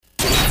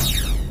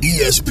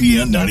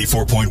ESPN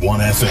 94.1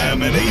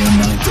 FM and AM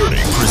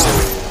 930 present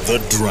The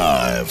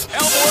Drive.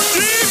 Elmore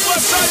deep,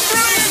 left side,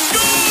 brilliant,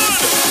 good!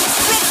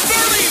 From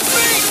 30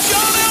 feet,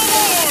 John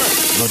Elmore!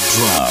 The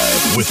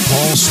Drive with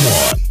Paul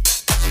Swann.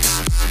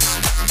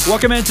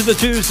 Welcome into the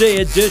Tuesday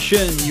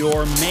edition.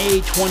 Your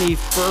May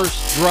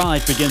 21st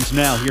drive begins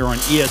now here on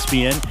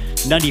ESPN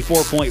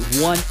 94.1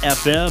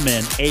 FM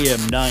and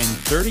AM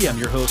 930. I'm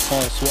your host,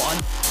 Paul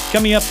Swann.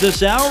 Coming up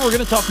this hour, we're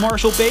going to talk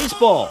Marshall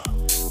baseball.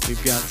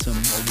 We've got some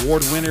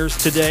award winners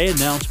today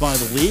announced by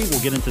the league.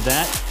 We'll get into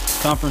that.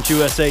 Conference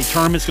USA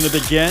tournament's going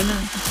to begin.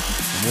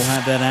 And we'll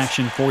have that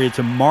action for you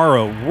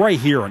tomorrow right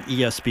here on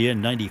ESPN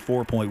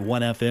 94.1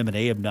 FM and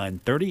AM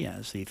 930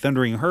 as the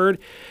Thundering Herd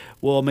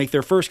will make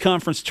their first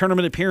conference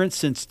tournament appearance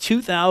since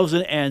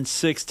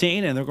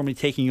 2016, and they're going to be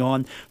taking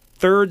on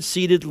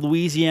third-seeded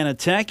Louisiana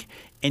Tech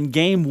in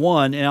Game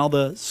 1. Now,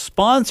 the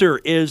sponsor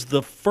is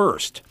the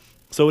first.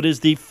 So it is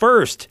the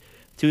first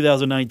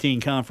 2019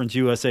 Conference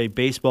USA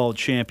Baseball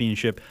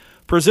Championship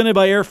presented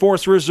by Air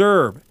Force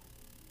Reserve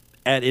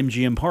at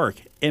MGM Park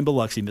in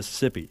Biloxi,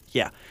 Mississippi.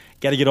 Yeah,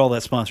 got to get all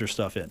that sponsor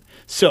stuff in.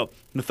 So,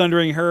 the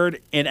Thundering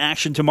Herd in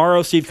action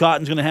tomorrow. Steve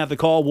Cotton's going to have the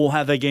call. We'll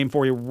have that game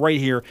for you right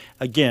here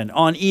again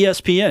on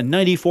ESPN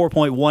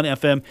 94.1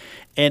 FM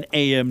and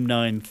AM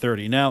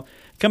 930. Now,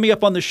 coming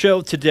up on the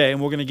show today,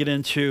 and we're going to get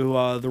into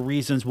the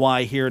reasons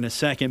why here in a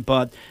second,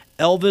 but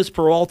Elvis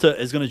Peralta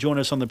is going to join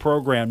us on the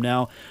program.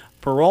 Now,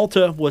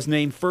 Peralta was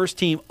named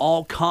first-team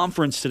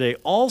All-Conference today.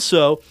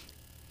 Also,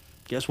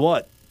 guess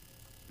what?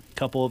 A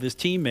couple of his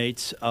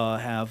teammates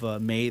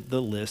have made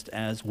the list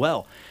as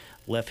well.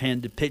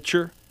 Left-handed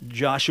pitcher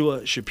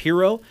Joshua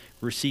Shapiro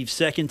received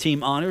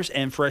second-team honors,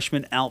 and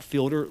freshman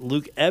outfielder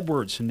Luke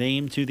Edwards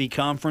named to the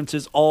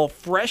conference's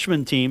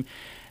all-freshman team.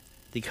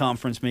 The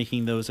conference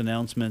making those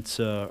announcements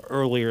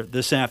earlier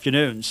this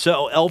afternoon.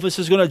 So Elvis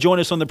is going to join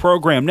us on the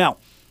program. Now,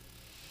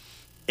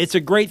 it's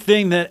a great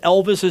thing that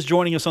Elvis is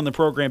joining us on the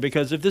program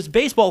because if this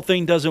baseball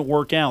thing doesn't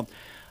work out,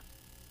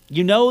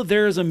 you know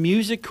there's a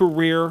music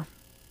career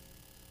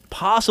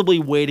possibly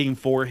waiting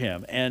for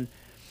him. And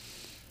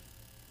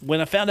when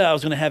I found out I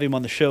was going to have him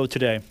on the show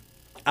today,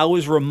 I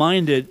was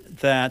reminded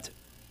that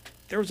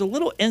there was a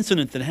little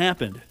incident that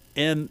happened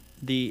in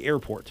the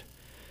airport.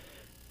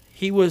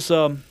 He was,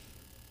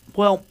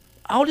 well,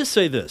 I'll just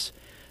say this.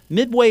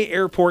 Midway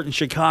Airport in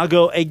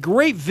Chicago, a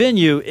great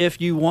venue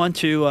if you want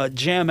to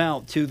jam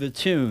out to the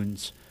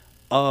tunes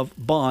of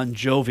Bon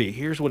Jovi.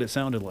 Here's what it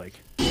sounded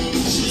like.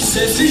 She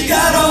says we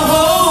gotta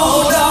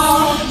hold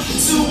on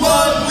to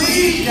what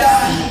we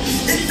got.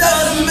 It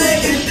doesn't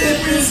make a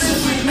difference if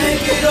we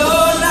make it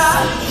or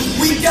not.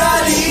 We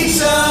got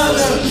each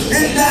other,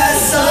 and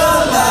that's a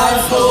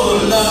life for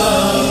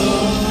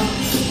love.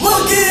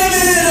 We'll give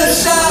it a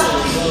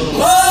shot.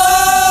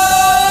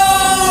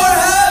 Oh, we're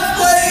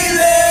halfway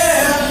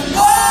there.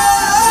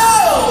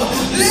 Oh,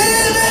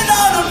 living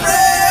on a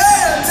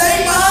prayer.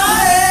 Take my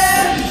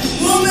hand,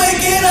 we'll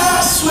make it,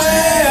 I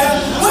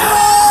swear.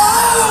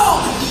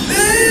 Oh,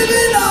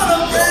 living on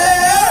a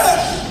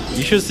prayer.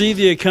 You should see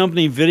the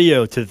accompanying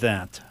video to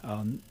that.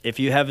 If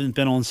you haven't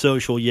been on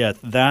social yet,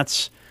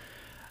 that's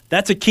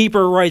a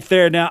keeper right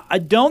there. Now, I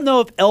don't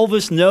know if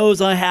Elvis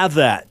knows I have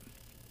that.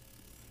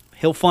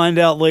 He'll find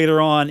out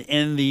later on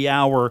in the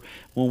hour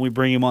when we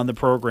bring him on the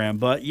program.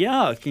 But,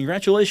 yeah,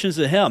 congratulations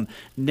to him.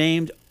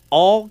 Named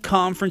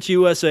All-Conference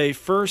USA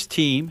first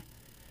team.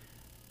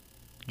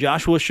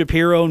 Joshua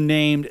Shapiro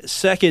named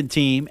second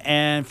team.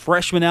 And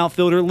freshman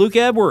outfielder Luke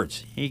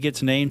Edwards. He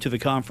gets named to the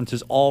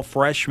conference's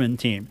all-freshman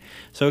team.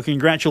 So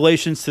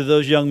congratulations to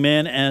those young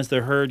men as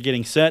the Herd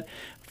getting set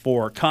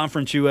for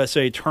Conference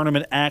USA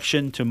tournament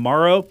action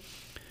tomorrow.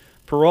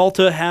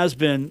 Peralta has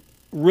been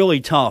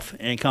really tough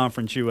in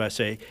Conference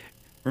USA.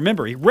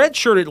 Remember, he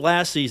redshirted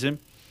last season,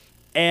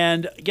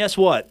 and guess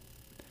what?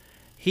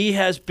 He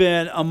has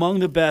been among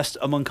the best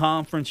among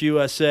Conference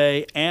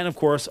USA and, of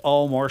course,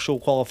 all Marshall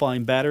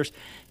qualifying batters.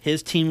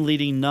 His team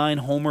leading 9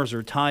 homers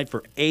are tied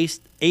for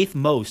eighth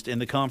most in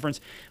the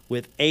conference,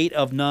 with 8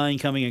 of 9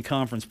 coming in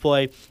conference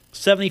play.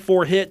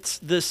 74 hits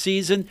this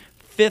season,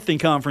 5th in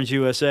Conference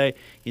USA.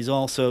 He's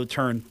also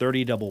turned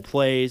 30 double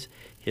plays.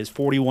 His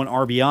 41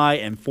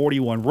 RBI and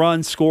 41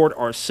 runs scored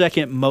are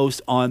second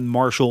most on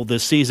Marshall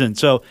this season.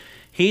 So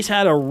he's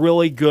had a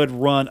really good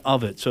run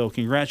of it. So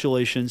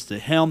congratulations to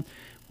him.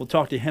 We'll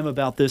talk to him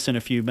about this in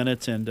a few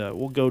minutes, and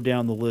we'll go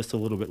down the list a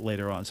little bit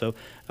later on. So,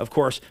 of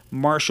course,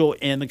 Marshall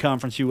in the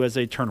Conference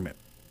USA tournament.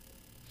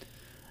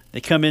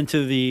 They come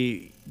into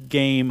the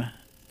game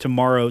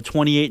tomorrow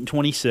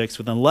 28-26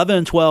 with an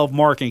 11-12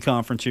 mark in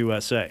Conference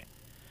USA,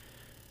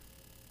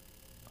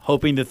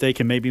 hoping that they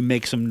can maybe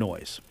make some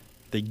noise.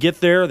 They get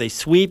there, they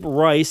sweep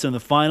Rice in the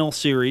final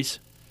series,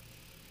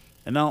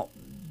 and now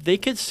they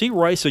could see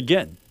Rice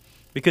again.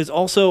 Because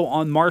also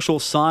on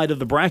Marshall's side of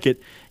the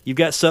bracket, you've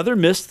got Southern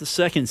Miss, the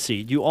second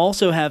seed. You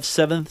also have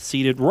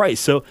 7th-seeded Rice.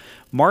 So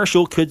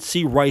Marshall could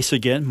see Rice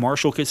again.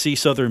 Marshall could see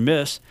Southern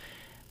Miss.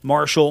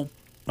 Marshall,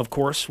 of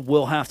course,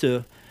 will have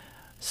to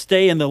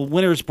stay in the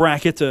winner's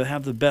bracket to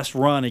have the best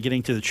run at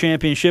getting to the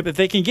championship. If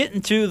they can get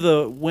into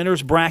the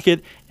winner's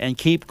bracket and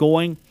keep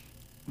going,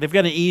 they've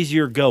got an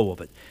easier go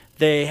of it.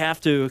 They have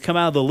to come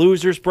out of the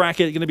loser's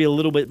bracket. It's going to be a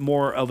little bit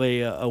more of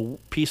a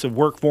piece of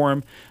work for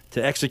them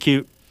to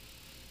execute.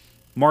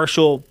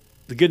 Marshall,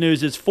 the good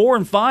news is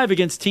 4-5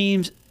 against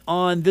teams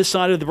on this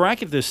side of the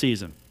bracket this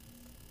season.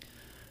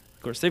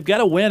 Of course, they've got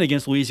a win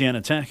against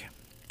Louisiana Tech,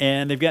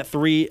 and they've got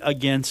 3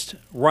 against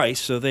Rice,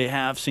 so they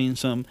have seen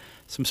some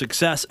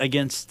success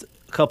against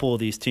a couple of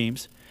these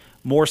teams,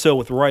 more so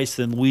with Rice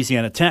than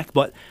Louisiana Tech,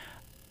 but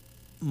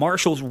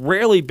Marshall's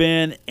rarely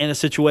been in a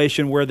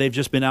situation where they've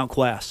just been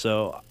outclassed,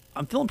 so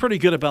I'm feeling pretty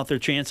good about their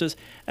chances.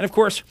 And, of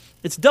course,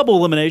 it's double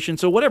elimination,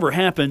 so whatever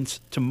happens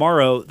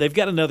tomorrow, they've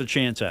got another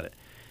chance at it.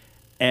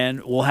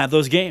 And we'll have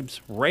those games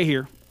right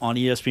here on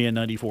ESPN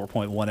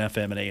 94.1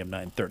 FM and AM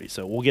 930.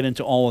 So we'll get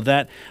into all of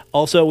that.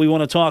 Also, we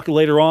want to talk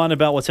later on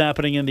about what's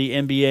happening in the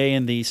NBA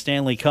and the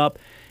Stanley Cup.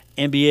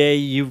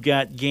 NBA, you've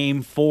got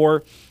Game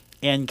 4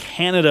 in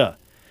Canada.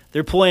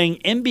 They're playing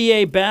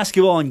NBA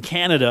basketball in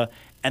Canada,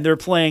 and they're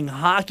playing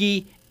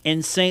hockey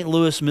in St.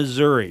 Louis,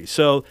 Missouri.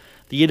 So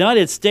the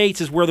United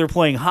States is where they're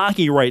playing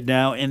hockey right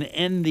now, and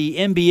in the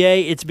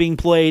NBA, it's being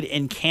played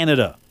in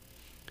Canada.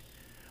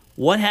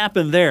 What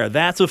happened there?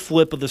 That's a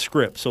flip of the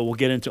script, so we'll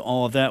get into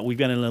all of that. We've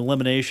got an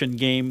elimination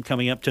game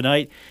coming up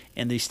tonight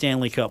in the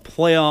Stanley Cup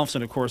playoffs,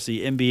 and, of course,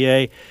 the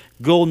NBA.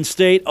 Golden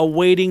State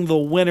awaiting the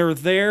winner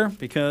there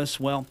because,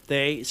 well,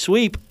 they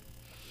sweep.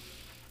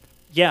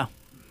 Yeah,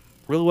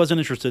 really wasn't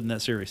interested in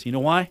that series. You know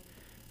why?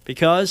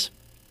 Because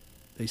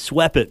they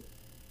swept it,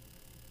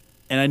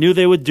 and I knew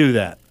they would do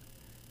that,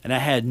 and I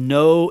had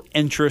no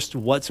interest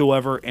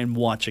whatsoever in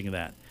watching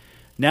that.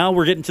 Now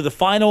we're getting to the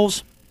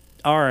finals.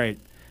 All right.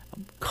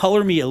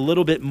 Color me a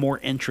little bit more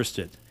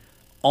interested.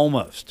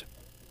 Almost.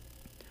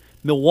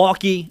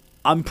 Milwaukee,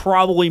 I'm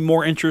probably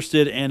more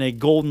interested in a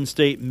Golden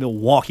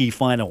State-Milwaukee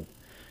final.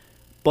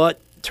 But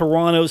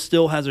Toronto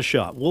still has a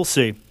shot. We'll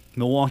see.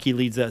 Milwaukee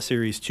leads that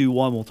series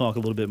 2-1. We'll talk a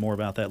little bit more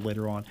about that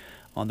later on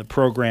the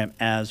program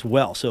as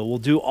well. So we'll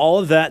do all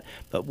of that.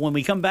 But when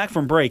we come back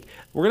from break,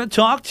 we're going to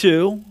talk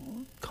to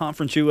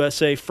Conference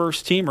USA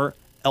first-teamer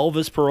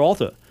Elvis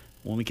Peralta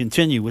when we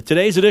continue with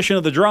today's edition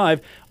of The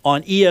Drive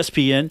on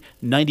ESPN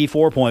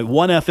 94.1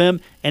 FM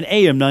and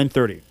AM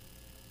 930.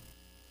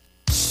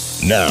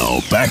 Now,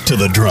 back to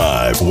The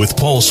Drive with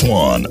Paul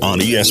Swan on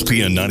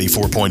ESPN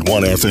 94.1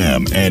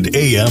 FM and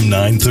AM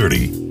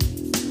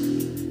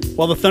 930.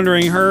 Well, the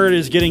Thundering Herd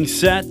is getting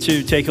set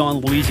to take on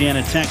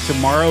Louisiana Tech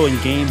tomorrow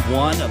in Game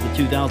 1 of the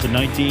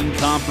 2019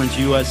 Conference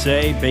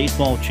USA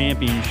Baseball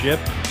Championship.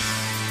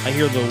 I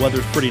hear the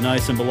weather's pretty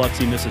nice in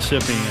Biloxi,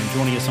 Mississippi, and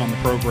joining us on the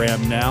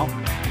program now,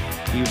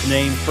 he was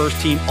named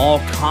first-team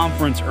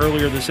All-Conference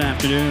earlier this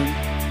afternoon.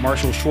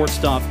 Marshall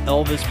shortstop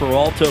Elvis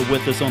Peralta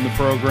with us on the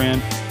program.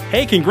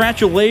 Hey,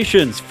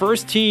 congratulations.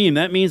 First team.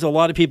 That means a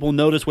lot of people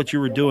noticed what you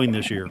were doing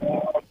this year.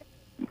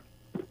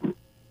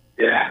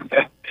 Yeah.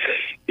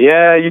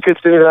 Yeah, you could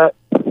say that.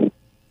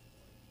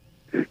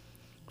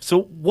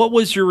 So what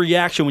was your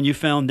reaction when you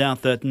found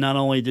out that not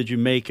only did you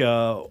make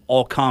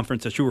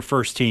All-Conference, that you were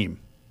first team?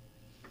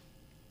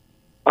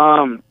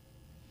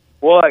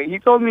 Well, he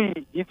told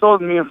me in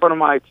front of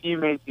my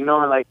teammates,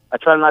 like I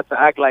try not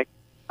to act like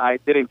I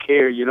didn't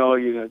care,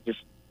 just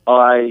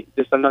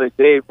another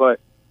day. But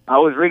I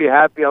was really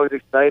happy. I was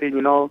excited,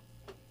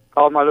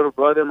 Called my little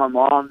brother, my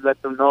mom, let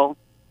them know.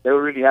 They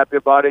were really happy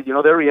about it.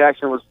 Their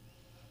reaction was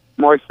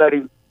more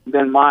exciting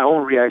than my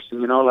own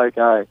reaction. Like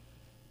I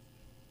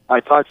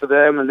talked to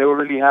them and they were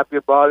really happy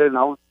about it. And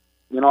I was,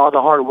 all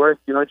the hard work,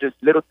 just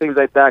little things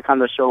like that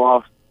kind of show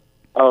off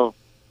of,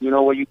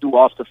 what you do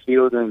off the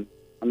field. And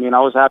I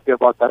was happy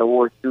about that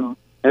award, too.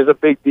 It's a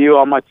big deal.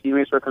 All my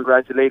teammates were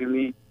congratulating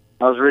me.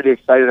 I was really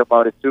excited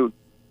about it, too.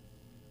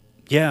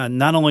 Yeah,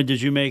 not only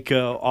did you make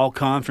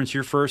All-Conference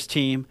your first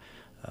team,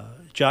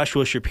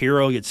 Joshua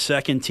Shapiro gets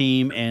second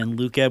team, and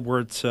Luke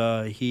Edwards,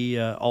 he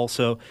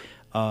also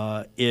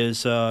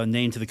is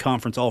named to the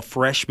conference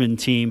All-Freshman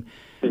team.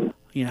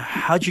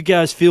 How'd you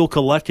guys feel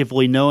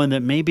collectively knowing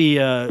that maybe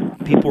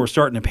people were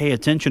starting to pay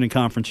attention in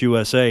Conference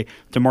USA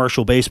to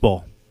Marshall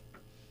baseball?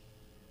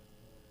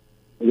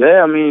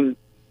 Yeah,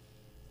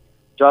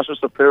 Joshua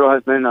Shapiro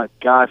has been a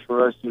guy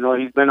for us.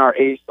 He's been our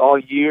ace all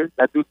year.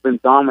 That dude's been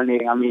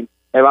dominating.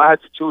 If I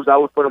had to choose, I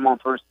would put him on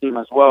first team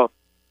as well.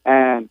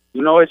 And,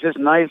 it's just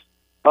nice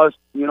us,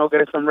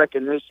 getting some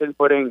recognition,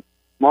 putting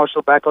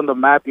Marshall back on the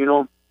map.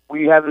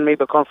 We haven't made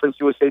the Conference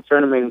USA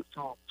tournament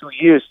in two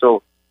years.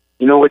 So,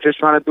 we're just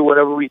trying to do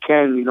whatever we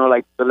can,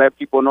 to let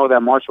people know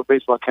that Marshall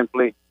baseball can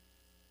play.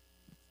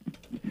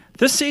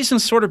 This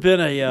season's sort of been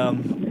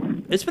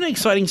it's been an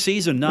exciting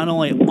season, not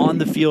only on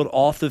the field,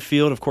 off the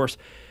field. Of course,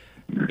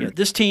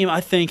 this team, I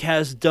think,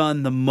 has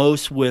done the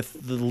most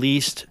with the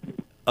least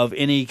of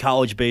any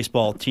college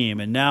baseball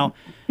team. And now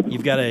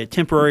you've got a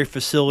temporary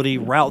facility,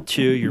 Route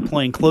 2. You're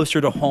playing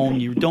closer to home.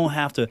 You don't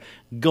have to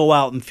go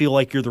out and feel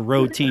like you're the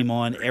road team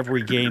on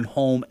every game,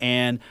 home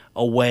and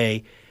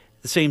away.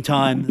 the same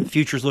time, the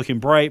future's looking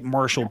bright.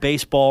 Marshall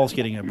Baseball's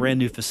getting a brand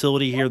new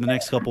facility here in the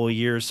next couple of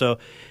years. So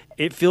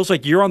it feels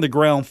like you're on the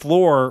ground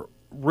floor,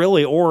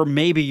 really, or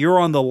maybe you're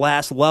on the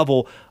last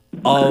level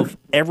of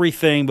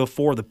everything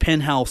before the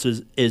penthouse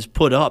is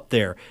put up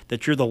there,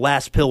 that you're the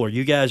last pillar.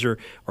 You guys are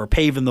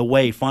paving the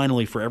way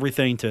finally for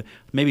everything to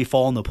maybe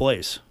fall into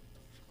place.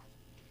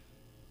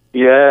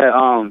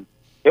 Yeah,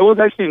 it was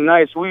actually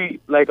nice. We,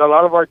 like a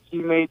lot of our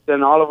teammates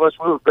and all of us,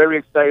 we were very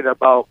excited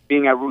about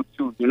being at Route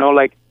 2. You know,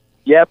 like,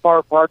 yeah,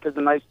 Power Park is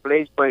a nice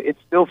place, but it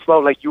still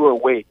felt like you were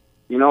away.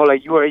 You know,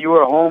 like you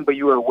were home, but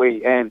you were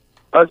away. And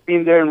us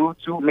being there in Route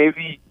 2,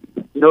 maybe,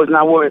 you know, it's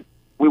not what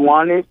we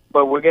wanted,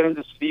 but we're getting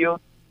this field.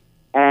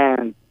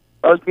 And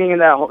us being in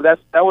that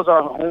was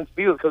our home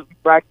field because we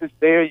practiced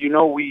there. You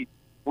know, we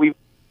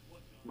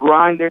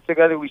grind there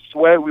together. We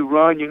sweat, we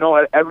run. You know,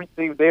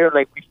 everything there.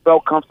 Like, we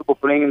felt comfortable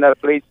playing in that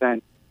place,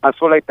 and I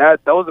feel like that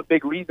was a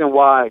big reason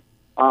why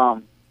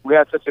we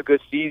had such a good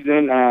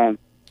season. And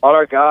all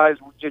our guys,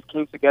 we just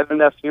came together in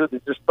that field.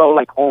 It just felt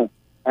like home,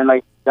 and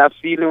like that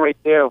feeling right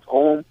there of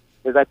home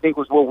is, I think,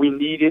 was what we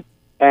needed,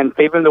 and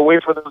paving the way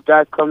for those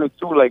guys coming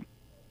too. Like,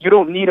 you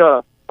don't need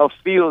a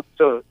field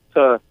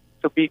to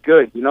be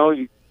good, you know.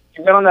 You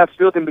get on that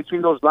field, in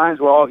between those lines,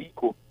 we're all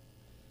equal.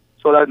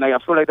 So that, like,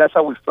 I feel like that's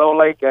how we felt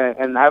like,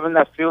 and having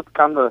that field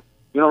kind of,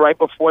 you know, right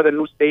before the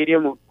new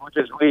stadium, we're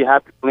just really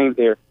happy playing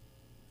there.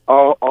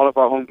 All of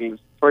our home games,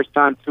 first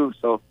time too,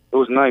 so it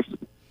was nice.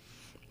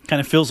 Kind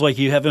of feels like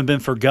you haven't been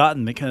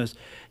forgotten because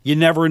you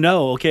never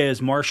know. Okay,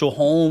 is Marshall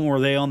home or are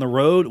they on the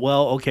road?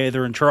 Well, okay,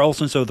 they're in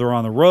Charleston, so they're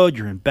on the road.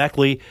 You're in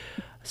Beckley,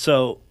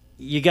 so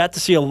you got to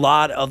see a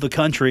lot of the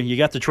country. You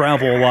got to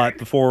travel a lot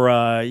before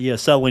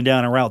settling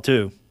down in Route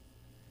 2.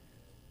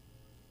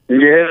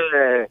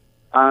 Yeah,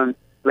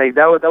 like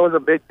that was a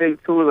big thing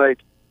too. Like,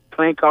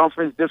 playing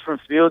conference,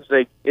 different fields,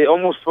 like, it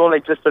almost felt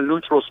like just a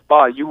neutral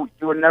spot. You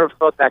would never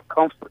felt that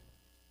comfort.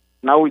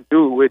 Now we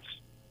do, which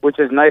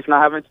is nice,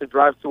 not having to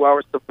drive 2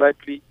 hours to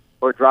Beckley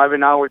or drive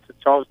an hour to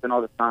Charleston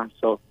all the time.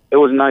 So it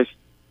was nice.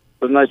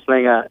 It was nice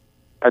playing at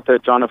the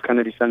John F.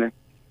 Kennedy Center.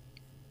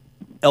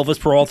 Elvis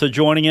Peralta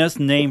joining us,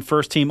 named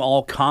first-team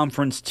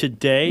All-Conference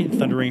today.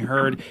 Thundering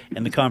Herd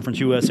in the Conference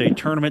USA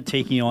Tournament,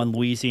 taking on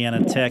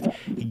Louisiana Tech.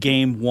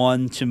 Game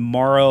 1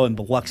 tomorrow in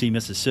Biloxi,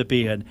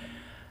 Mississippi. And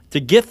to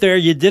get there,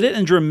 you did it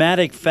in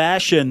dramatic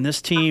fashion.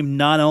 This team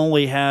not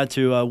only had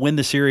to win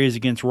the series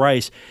against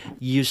Rice,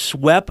 you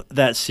swept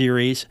that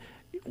series,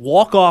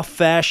 walk-off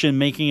fashion,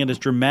 making it as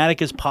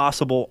dramatic as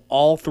possible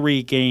all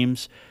 3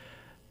 games.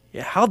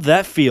 How'd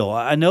that feel?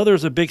 I know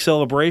there's a big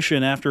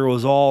celebration after it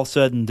was all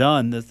said and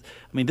done. I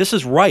mean, this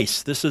is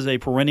Rice. This is a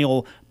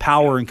perennial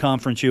power in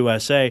Conference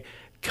USA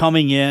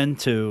coming in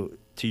to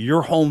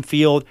your home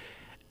field,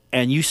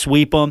 and you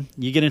sweep them.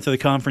 You get into the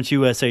Conference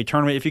USA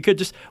tournament. If you could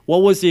just, what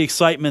was the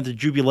excitement, the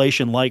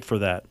jubilation like for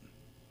that?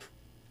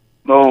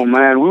 Oh,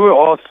 man, we were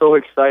all so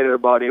excited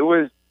about it. It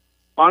was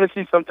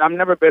honestly something. I've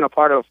never been a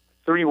part of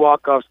 3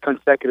 walk-offs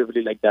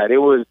consecutively like that. It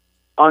was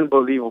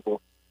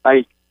unbelievable.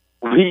 Like,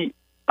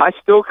 I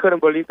still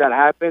couldn't believe that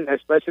happened,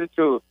 especially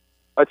to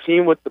a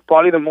team with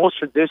probably the most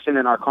tradition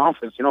in our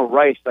conference. You know,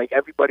 Rice. Like,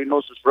 everybody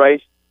knows it's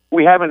Rice.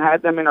 We haven't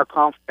had them in our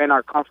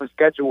conference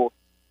schedule,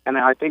 and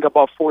I think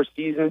about 4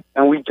 seasons,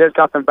 and we just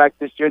got them back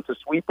this year to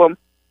sweep them,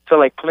 to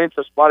like clinch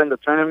a spot in the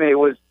tournament. It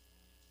was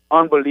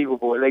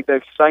unbelievable. Like, the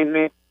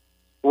excitement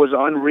was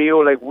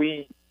unreal. Like,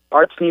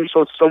 our team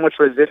showed so much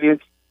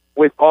resilience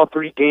with all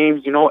 3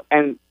 games, you know,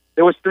 and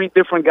there was 3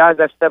 different guys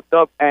that stepped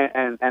up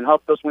and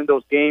helped us win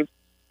those games.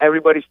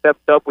 Everybody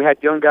stepped up. We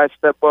had young guys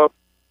step up.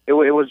 It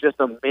was just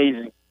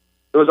amazing.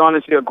 It was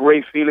honestly a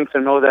great feeling to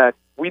know that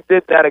we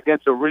did that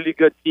against a really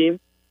good team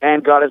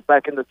and got us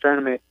back in the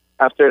tournament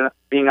after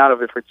being out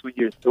of it for 2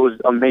 years. It was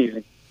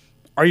amazing.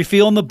 Are you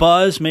feeling the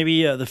buzz?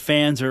 Maybe the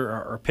fans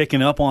are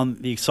picking up on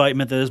the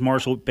excitement that is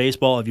Marshall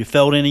baseball. Have you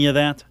felt any of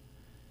that?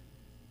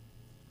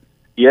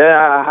 Yeah,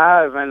 I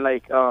have. And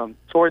like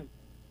towards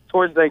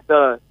like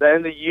the end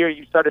of the year,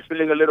 you started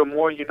feeling a little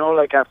more. You know,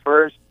 like at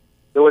first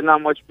there was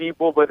not much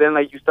people, but then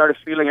like you started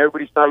feeling,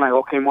 everybody started like,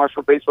 okay,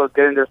 Marshall baseball is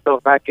getting their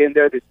stuff back in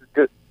there. This is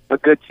good, a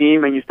good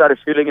team, and you started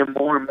feeling it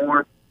more and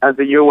more as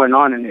the year went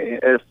on, and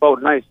it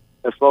felt nice.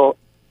 It felt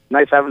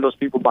nice having those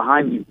people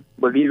behind you,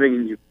 believing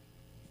in you.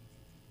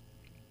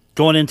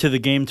 Going into the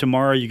game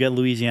tomorrow, you got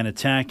Louisiana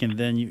Tech, and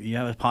then you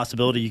have a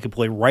possibility you could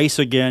play Rice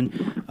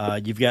again.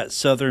 You've got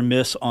Southern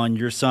Miss on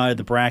your side of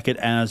the bracket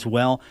as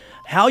well.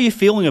 How are you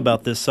feeling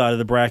about this side of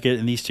the bracket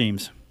and these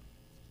teams?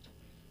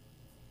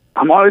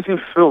 I'm honestly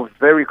feel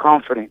very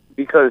confident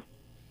because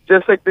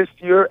just like this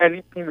year,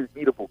 any team is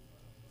beatable.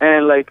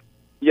 And like,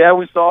 yeah,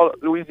 we saw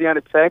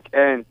Louisiana Tech,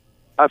 and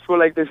I feel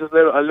like this is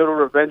a little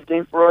revenge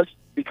game for us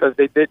because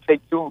they did take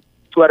two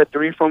out of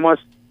 3 from us.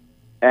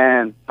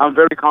 And I'm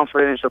very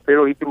confident in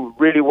Shapiro. He threw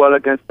really well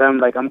against them.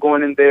 Like, I'm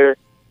going in there,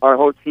 our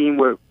whole team,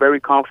 we're very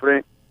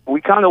confident.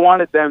 We kind of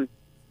wanted them,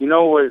 you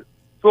know, we're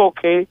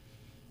okay.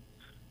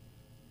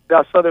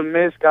 Got Southern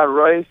Miss, got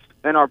Rice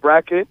in our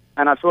bracket,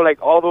 and I feel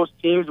like all those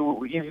teams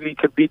we easily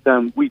could beat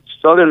them.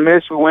 Southern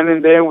Miss, we went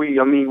in there,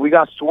 we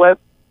got swept,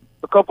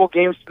 a couple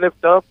games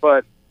slipped up,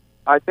 but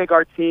I think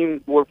our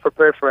team were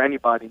prepared for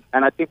anybody,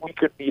 and I think we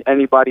could beat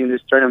anybody in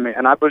this tournament,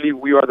 and I believe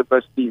we are the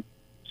best team.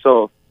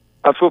 So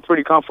I feel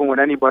pretty confident with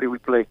anybody we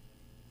play.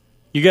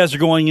 You guys are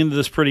going into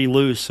this pretty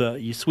loose.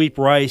 You sweep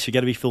Rice. You got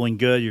to be feeling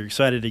good. You're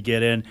excited to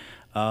get in.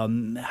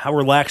 How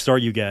relaxed are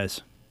you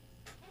guys?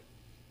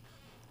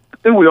 I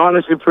think we're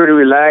honestly pretty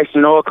relaxed.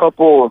 You know, a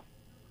couple,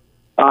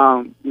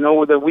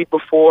 the week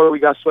before we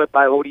got swept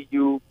by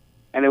ODU,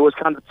 and it was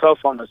kind of tough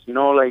on us. You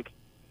know, like,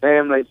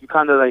 damn, like you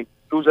kind of like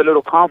lose a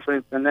little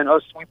confidence, and then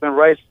us sweeping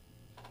Rice,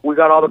 we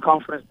got all the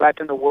confidence back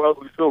in the world.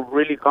 We feel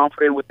really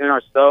confident within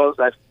ourselves.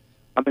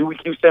 We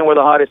keep saying we're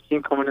the hottest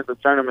team coming into the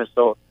tournament,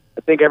 so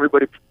I think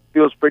everybody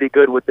feels pretty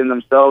good within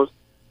themselves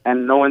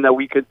and knowing that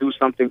we could do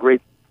something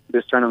great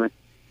this tournament.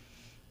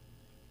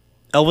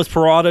 Elvis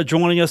Peralta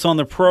joining us on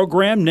the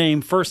program,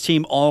 named first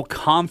team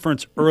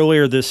all-conference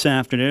earlier this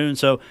afternoon.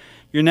 So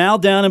you're now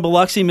down in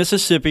Biloxi,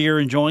 Mississippi. You're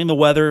enjoying the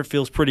weather. It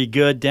feels pretty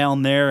good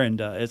down there,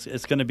 and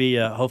it's going to be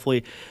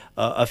hopefully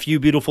a few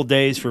beautiful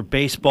days for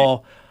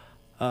baseball.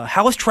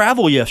 How was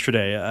travel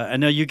yesterday? I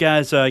know you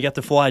guys got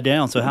to fly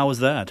down, so how was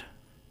that?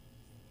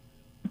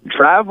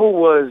 Travel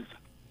was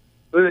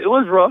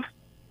rough.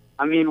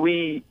 I mean,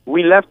 we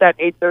left at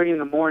 8:30 in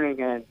the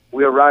morning, and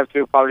we arrived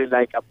here probably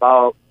like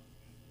about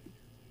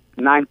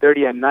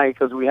 9:30 at night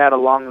because we had a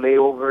long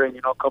layover and,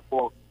 a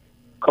couple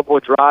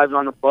of drives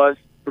on the bus,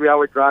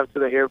 3-hour drive to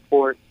the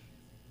airport,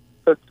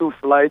 took 2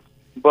 flights.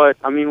 But,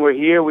 I mean, we're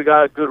here. We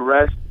got a good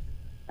rest,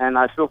 and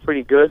I feel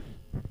pretty good.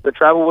 The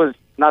travel was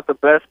not the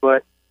best,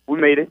 but we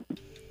made it.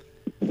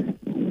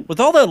 With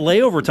all that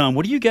layover time,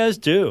 what do you guys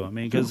do? I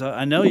mean, because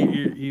I know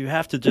you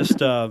have to just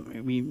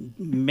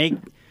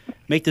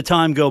make the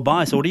time go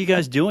by. So what are you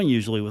guys doing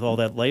usually with all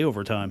that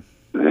layover time?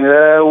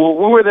 Well,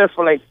 we were there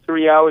for like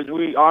 3 hours.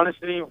 Me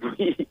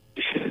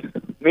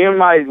and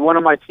one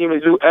of my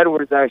teammates, Lou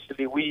Edwards,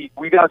 actually, we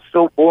got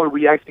so bored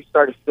we actually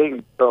started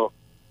singing. So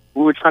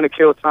we were trying to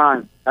kill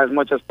time as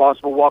much as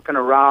possible, walking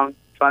around,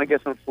 trying to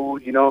get some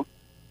food,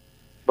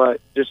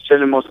 but just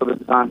chilling most of the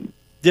time.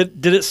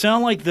 Did it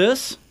sound like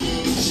this?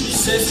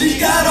 Says we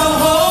gotta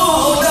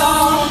hold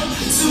on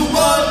to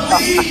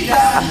what we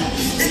got.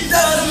 It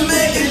doesn't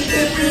make a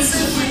difference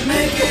if we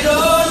make it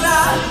or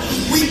not.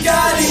 We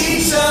got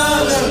each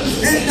other,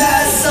 and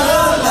that's a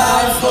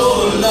life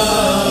for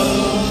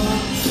love.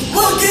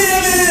 We'll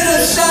give it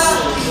a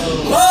shot.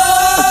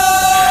 Whoa,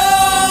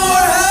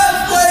 we're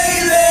halfway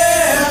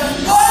there.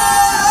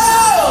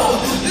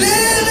 Whoa,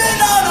 living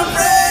on a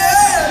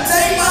prayer.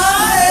 Take my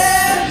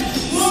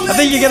hand. I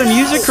think you got a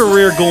music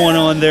career going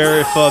on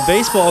there if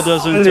baseball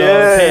doesn't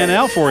pan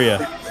out for you.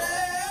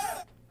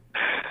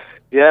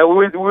 Yeah,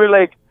 we were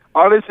like,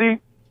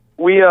 honestly,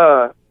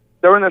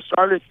 during the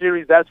Charlotte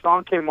series, that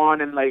song came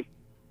on, and like,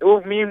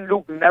 me and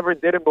Luke never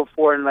did it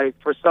before, and like,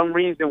 for some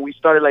reason, we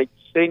started like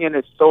singing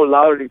it so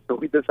loudly, so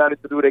we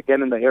decided to do it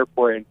again in the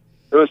airport, and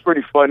it was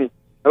pretty funny.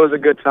 It was a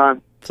good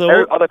time. So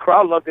the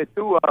crowd loved it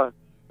too.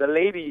 The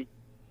lady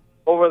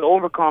over the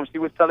overcom, she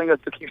was telling us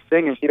to keep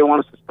singing. She didn't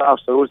want us to stop,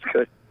 so it was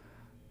good.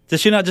 Did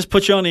she not just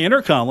put you on the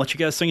intercom, let you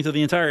guys sing to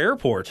the entire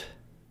airport?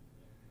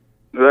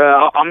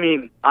 I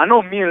mean, I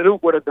know me and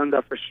Luke would have done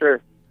that for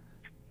sure.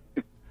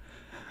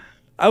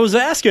 I was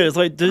asking, it's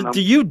like, do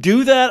you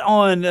do that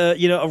on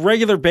a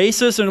regular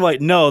basis? And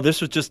like, no,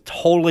 this was just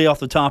totally off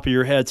the top of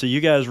your head, so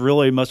you guys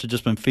really must have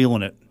just been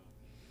feeling it.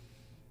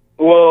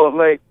 Well,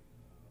 like,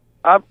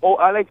 I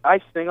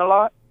sing a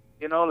lot,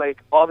 like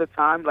all the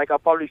time. Like, I'll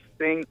probably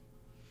sing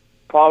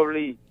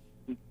 70%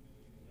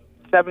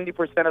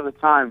 of the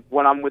time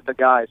when I'm with the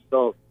guys.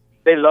 So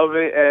they love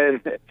it,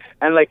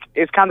 and like,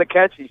 it's kind of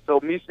catchy.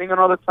 So me singing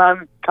all the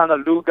time, kind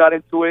of Lou got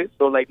into it.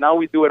 So like, now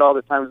we do it all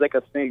the time. It's like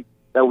a thing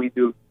that we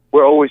do.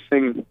 We're always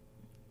singing.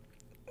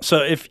 So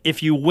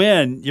if you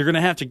win, you're going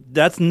to have to,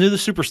 that's new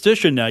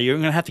superstition now. You're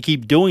going to have to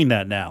keep doing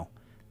that now.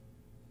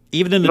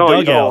 Even in the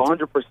dugout.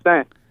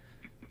 100%.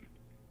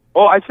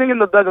 Oh, I sing in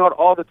the dugout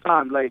all the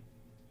time. Like,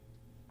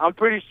 I'm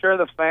pretty sure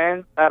the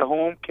fans at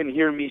home can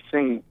hear me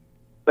singing.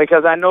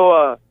 Because I know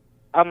I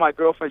have my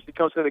girlfriend, she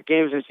comes to the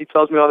games and she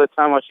tells me all the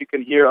time how she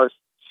can hear us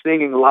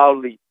singing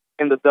loudly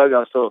in the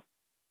dugout. So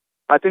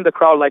I think the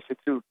crowd likes it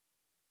too.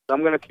 So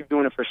I'm going to keep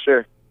doing it for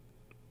sure.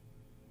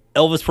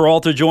 Elvis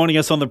Peralta joining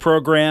us on the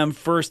program,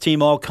 first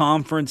team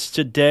all-conference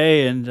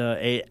today, and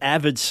a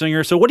avid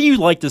singer. So what do you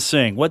like to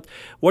sing? What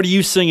are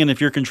you singing if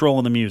you're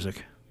controlling the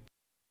music?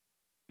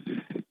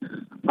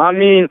 I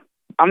mean,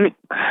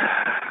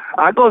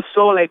 I go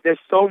so, like, there's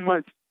so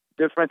much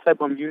different type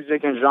of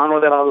music and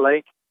genre that I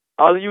like.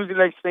 I usually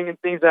like singing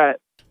things that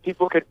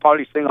people could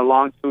probably sing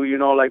along to,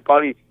 like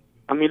probably,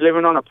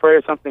 Living on a Prayer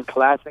is something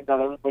classic that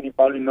everybody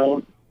probably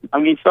knows.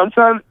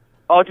 Sometimes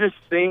I'll just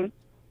sing,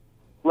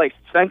 like,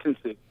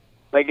 sentences.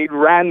 Like,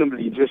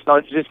 randomly,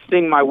 I'll just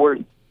sing my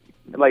words.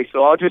 Like,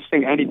 so I'll just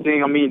sing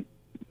anything.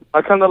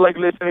 I kind of like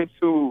listening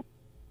to,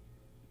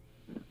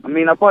 I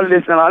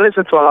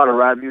listen to a lot of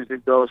rap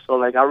music, though, so,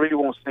 like, I really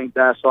won't sing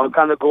that. So I'll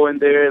kind of go in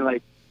there and,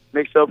 like,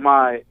 mix up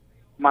my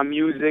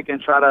music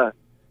and try to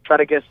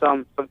get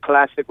some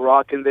classic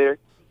rock in there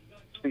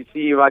to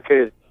see if I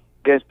could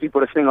get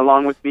people to sing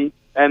along with me,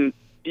 and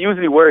it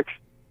usually works.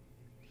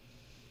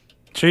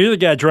 So you're the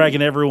guy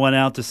dragging everyone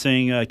out to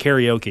sing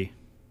karaoke.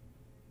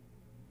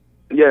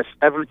 Yes,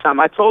 every time.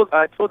 I told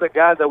the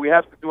guys that we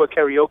have to do a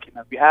karaoke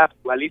night. We have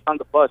to, at least on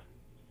the bus.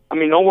 I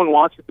mean, no one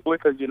wants to do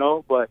it because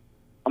but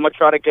I'm gonna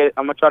try to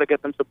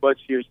get them to bus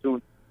here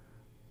soon.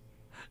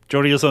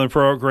 Joining us on the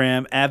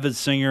program, avid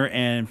singer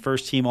and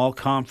first-team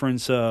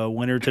All-Conference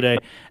winner today,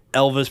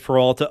 Elvis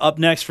Peralta. Up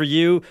next for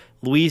you,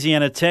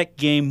 Louisiana Tech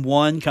Game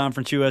 1,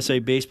 Conference USA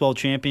Baseball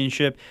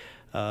Championship.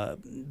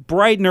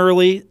 Bright and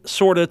early,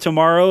 sort of,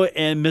 tomorrow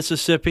in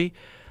Mississippi.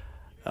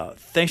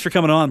 Thanks for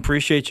coming on.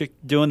 Appreciate you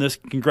doing this.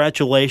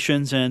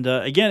 Congratulations. And,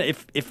 again,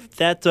 if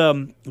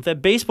that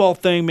baseball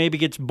thing maybe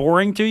gets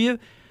boring to you,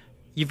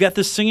 you've got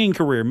this singing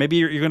career. Maybe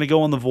you're going to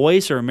go on The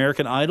Voice or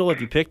American Idol.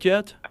 Have you picked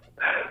yet?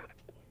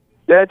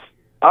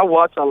 I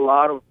watch a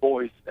lot of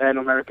Voice and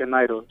American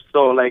Idol.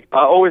 So, I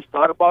always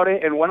thought about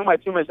it. And one of my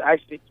teammates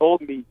actually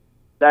told me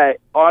that,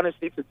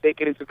 honestly, to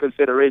take it into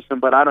consideration.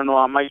 But I don't know.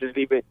 I might just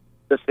leave it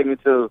to singing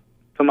to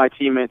my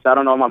teammates. I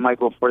don't know if I might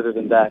go further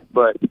than that.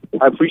 But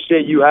I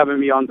appreciate you having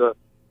me on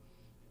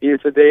here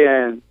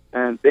today,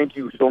 and thank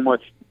you so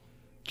much.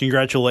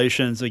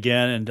 Congratulations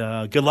again,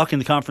 and good luck in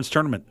the conference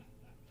tournament.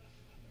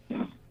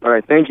 All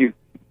right, thank you.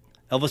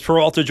 Elvis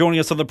Peralta joining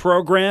us on the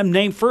program.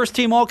 Named first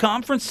team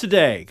All-Conference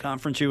today.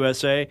 Conference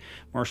USA,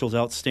 Marshall's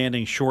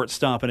outstanding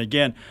shortstop. And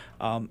again,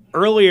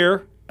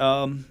 earlier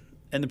in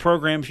the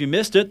program, if you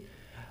missed it,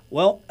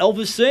 well,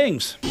 Elvis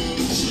sings.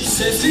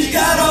 Says we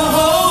gotta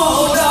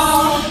hold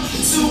on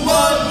to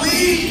what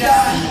we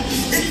got.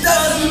 It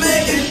doesn't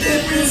make a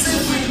difference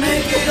if we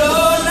make it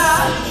or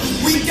not.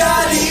 We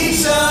got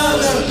each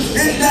other,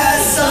 and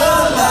that's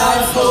a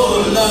life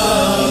for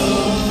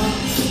love.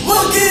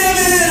 We'll give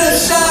it a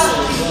shot.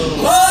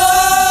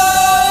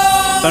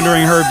 Whoa.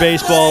 Thundering Herd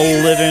Baseball,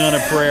 living on a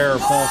prayer.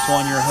 Paul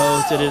Swann, your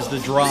host. It is The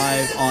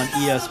Drive on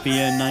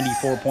ESPN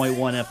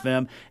 94.1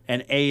 FM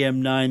and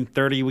AM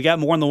 930. We got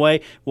more on the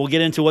way. We'll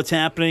get into what's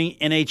happening.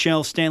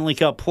 NHL Stanley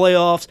Cup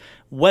playoffs,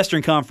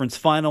 Western Conference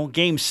Final,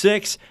 Game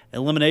 6,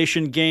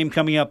 elimination game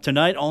coming up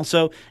tonight.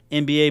 Also,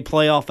 NBA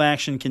playoff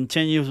action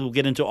continues. We'll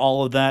get into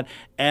all of that,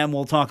 and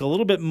we'll talk a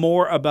little bit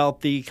more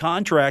about the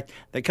contract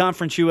that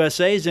Conference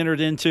USA has entered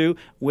into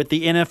with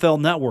the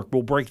NFL Network.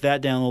 We'll break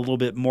that down a little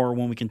bit more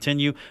when we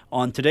continue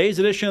on today's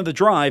edition of The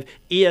Drive,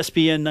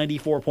 ESPN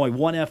 94.1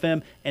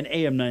 FM and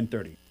AM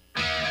 930.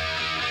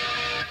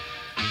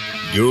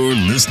 You're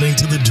listening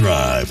to The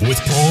Drive with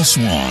Paul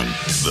Swann,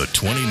 the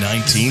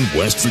 2019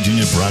 West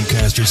Virginia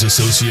Broadcasters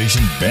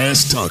Association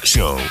Bass Talk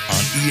Show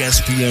on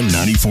ESPN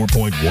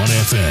 94.1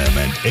 FM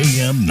and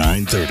AM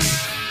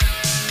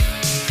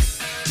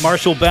 930.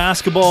 Marshall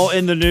basketball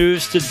in the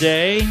news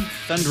today.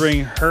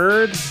 Thundering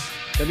Herd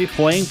going to be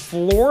playing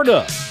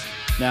Florida.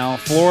 Now,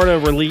 Florida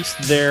released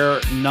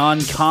their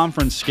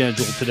non-conference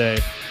schedule today,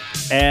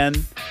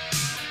 and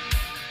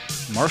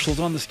Marshall's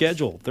on the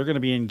schedule. They're going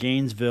to be in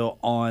Gainesville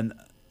on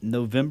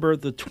November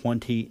the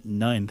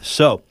 29th.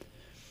 So,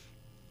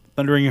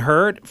 Thundering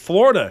Herd,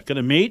 Florida going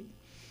to meet.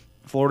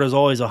 Florida is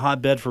always a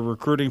hotbed for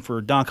recruiting for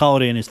Doc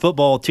Holliday and his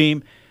football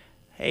team.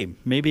 Hey,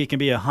 maybe it can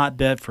be a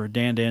hotbed for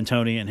Dan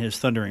D'Antoni and his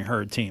Thundering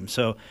Herd team.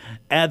 So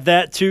add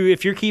that to,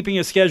 if you're keeping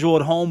a schedule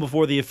at home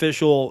before the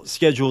official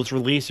schedule is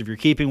released, if you're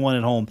keeping one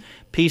at home,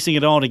 piecing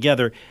it all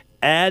together,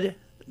 add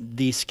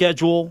the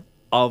schedule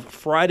of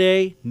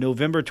Friday,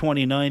 November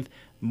 29th,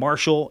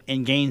 Marshall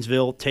in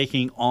Gainesville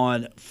taking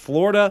on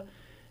Florida.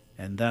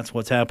 And that's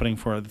what's happening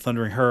for the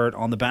Thundering Herd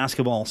on the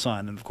basketball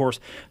side. And, of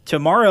course,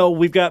 tomorrow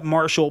we've got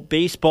Marshall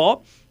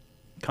baseball,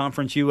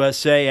 Conference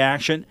USA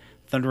action.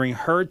 Thundering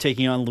Herd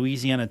taking on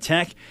Louisiana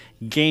Tech.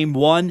 Game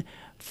 1,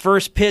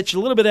 first pitch a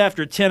little bit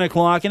after 10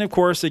 o'clock. And, of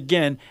course,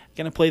 again,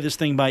 going to play this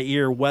thing by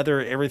ear.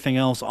 Weather, everything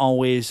else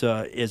always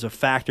is a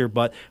factor.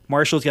 But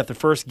Marshall's got the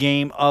first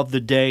game of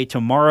the day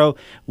tomorrow.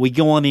 We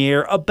go on the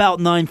air about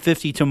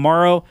 9:50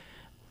 tomorrow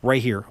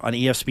right here on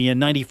ESPN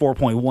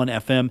 94.1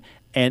 FM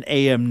and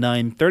AM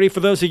 930.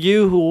 For those of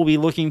you who will be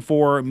looking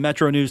for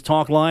Metro News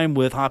Talk Line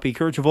with Hoppy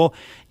Kercheval,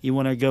 you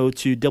want to go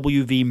to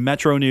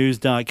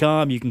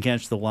wvmetronews.com. You can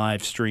catch the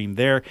live stream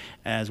there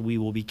as we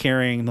will be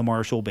carrying the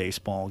Marshall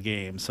baseball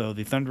game. So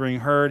the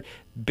Thundering Herd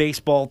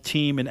baseball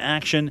team in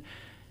action.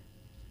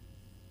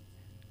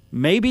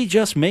 Maybe,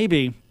 just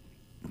maybe,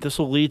 this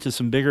will lead to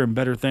some bigger and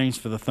better things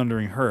for the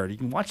Thundering Herd. You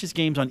can watch these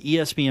games on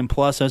ESPN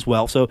Plus as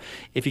well. So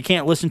if you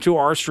can't listen to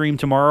our stream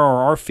tomorrow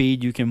or our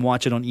feed, you can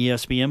watch it on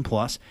ESPN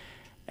Plus.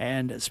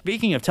 And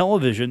speaking of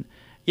television,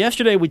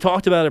 yesterday we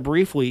talked about it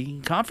briefly.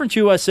 Conference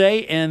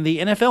USA and the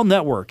NFL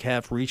Network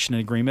have reached an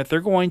agreement.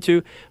 They're going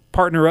to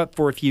partner up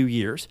for a few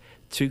years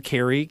to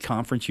carry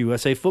Conference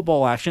USA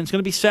football action. It's going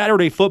to be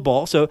Saturday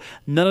football, so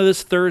none of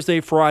this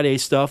Thursday, Friday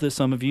stuff that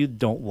some of you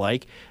don't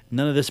like.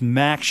 None of this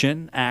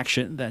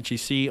action that you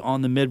see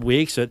on the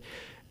midweeks that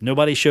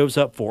nobody shows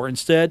up for.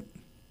 Instead,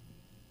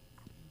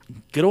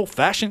 good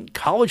old-fashioned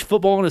college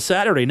football on a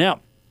Saturday.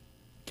 Now,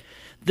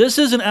 this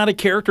isn't out of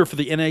character for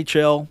the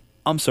NHL.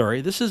 I'm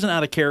sorry, this isn't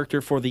out of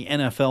character for the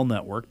NFL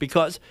Network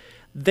because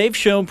they've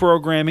shown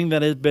programming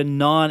that has been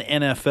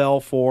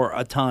non-NFL for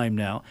a time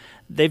now.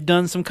 They've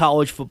done some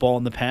college football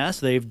in the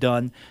past. They've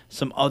done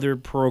some other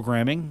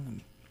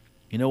programming.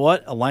 You know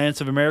what?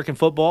 Alliance of American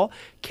Football,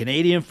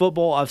 Canadian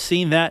football, I've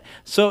seen that.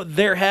 So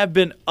there have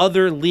been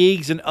other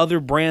leagues and other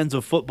brands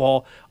of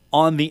football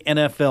on the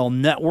NFL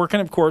network.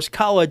 And, of course,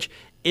 college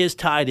is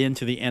tied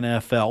into the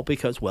NFL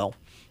because, well,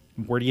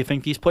 where do you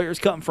think these players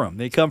come from?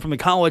 They come from the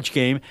college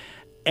game.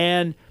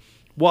 And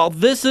while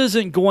this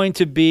isn't going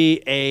to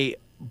be a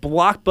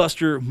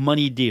blockbuster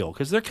money deal,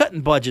 because they're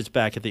cutting budgets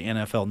back at the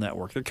NFL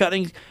network, they're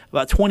cutting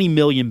about $20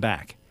 million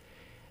back.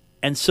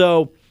 And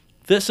so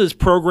this is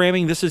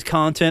programming, this is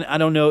content. I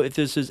don't know if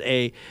this is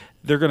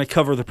they're going to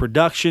cover the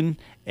production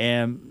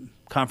and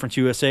Conference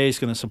USA is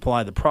going to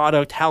supply the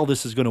product, how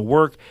this is going to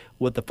work,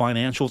 what the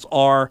financials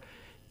are.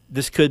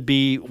 This could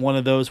be one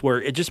of those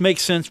where it just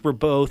makes sense for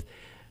both.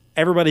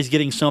 Everybody's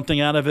getting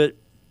something out of it.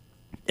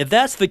 If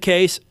that's the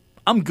case,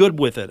 I'm good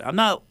with it. I'm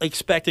not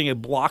expecting a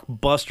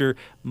blockbuster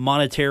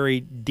monetary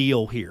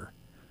deal here.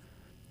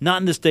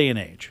 Not in this day and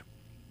age.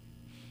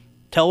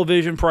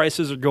 Television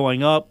prices are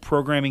going up.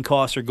 Programming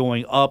costs are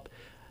going up.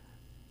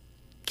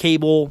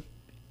 Cable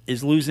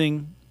is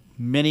losing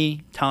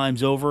many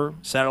times over.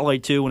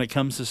 Satellite too, when it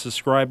comes to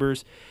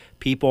subscribers.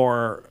 People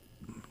are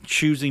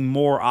choosing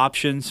more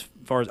options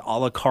as far as a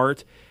la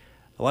carte.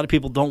 A lot of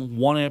people don't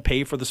want to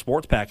pay for the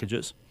sports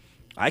packages.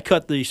 I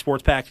cut the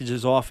sports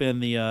packages off in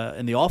the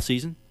off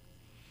season.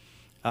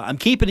 I'm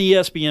keeping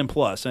ESPN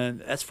Plus,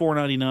 and that's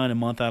 $4.99 a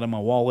month out of my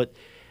wallet.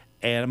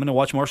 And I'm going to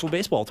watch Marshall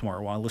baseball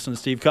tomorrow while I listen to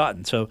Steve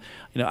Cotton. So,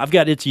 I've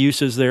got its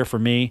uses there for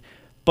me.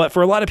 But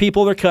for a lot of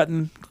people, they're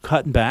cutting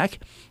back.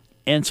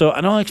 And so I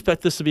don't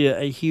expect this to be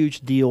a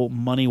huge deal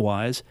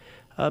money-wise.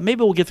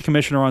 Maybe we'll get the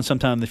commissioner on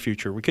sometime in the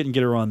future. We couldn't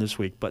get her on this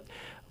week, but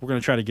we're going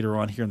to try to get her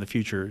on here in the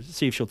future,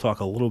 see if she'll talk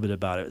a little bit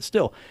about it.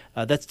 Still,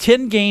 that's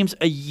 10 games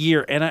a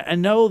year. And I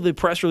know the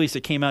press release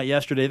that came out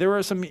yesterday, there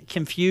was some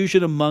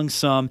confusion among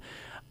some.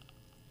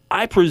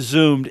 I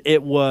presumed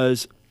it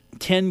was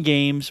 10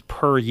 games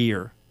per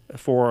year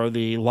for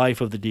the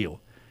life of the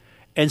deal.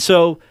 And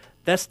so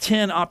that's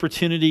 10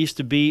 opportunities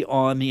to be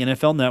on the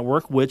NFL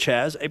Network, which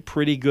has a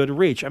pretty good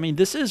reach. I mean,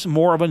 this is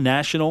more of a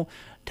national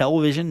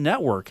television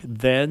network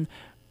than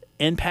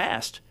in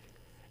past.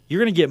 You're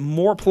going to get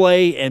more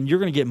play and you're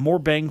going to get more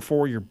bang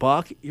for your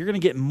buck. You're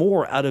going to get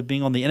more out of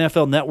being on the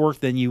NFL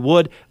Network than you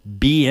would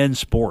beIN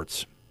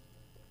Sports.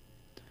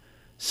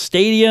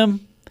 Stadium's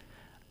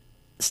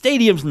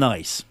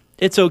nice.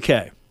 It's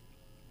okay.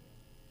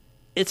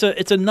 It's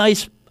a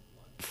nice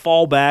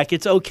fallback.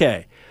 It's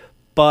okay.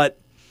 But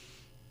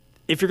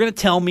if you're going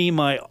to tell me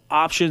my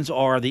options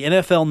are the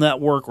NFL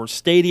Network or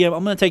Stadium,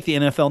 I'm going to take the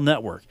NFL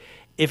Network.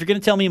 If you're going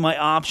to tell me my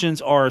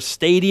options are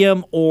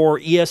Stadium or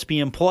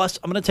ESPN Plus,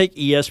 I'm going to take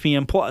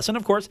ESPN Plus. And,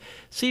 of course,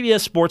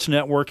 CBS Sports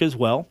Network as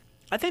well.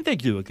 I think they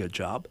do a good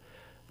job.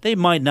 They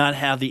might not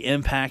have the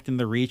impact and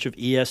the reach of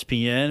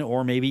ESPN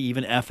or maybe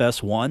even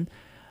FS1.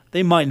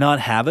 They might not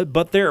have it,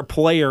 but they're a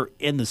player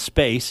in the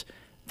space.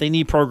 They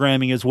need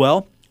programming as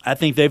well. I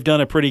think they've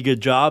done a pretty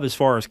good job as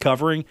far as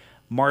covering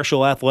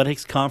Marshall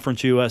Athletics,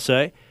 Conference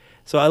USA.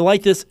 So I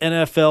like this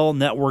NFL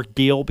Network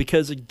deal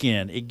because,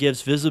 again, it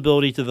gives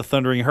visibility to the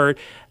Thundering Herd.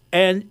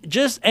 And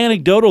just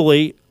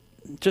anecdotally,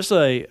 just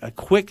a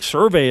quick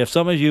survey of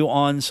some of you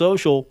on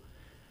social,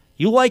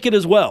 you like it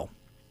as well.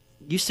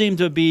 You seem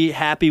to be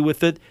happy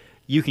with it.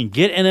 You can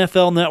get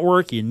NFL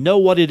Network. You know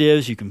what it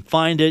is. You can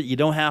find it. You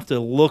don't have to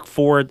look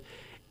for it.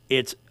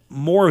 It's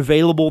more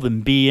available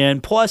than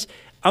beIN. Plus,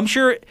 I'm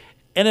sure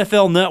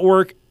NFL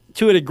Network,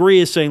 to a degree,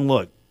 is saying,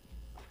 look,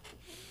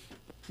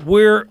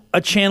 we're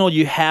a channel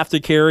you have to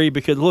carry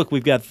because, look,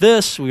 we've got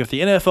this. We've got the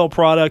NFL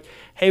product.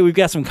 Hey, we've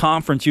got some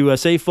Conference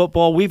USA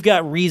football. We've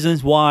got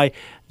reasons why,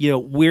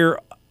 we're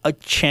a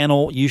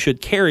channel you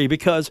should carry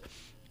because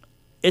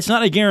it's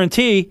not a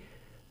guarantee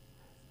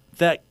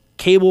that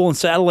cable and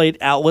satellite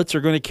outlets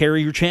are going to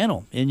carry your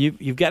channel, and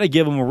you've got to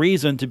give them a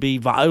reason to be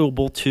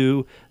valuable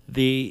to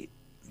the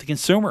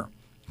consumer.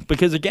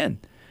 Because again,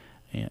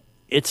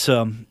 it's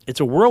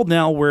a world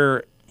now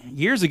where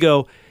years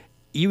ago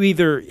you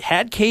either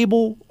had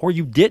cable or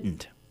you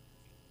didn't,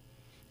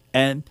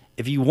 and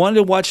if you wanted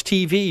to watch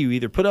TV, you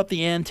either put up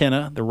the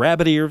antenna, the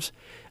rabbit ears,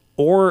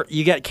 or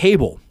you got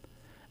cable.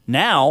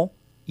 Now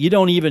you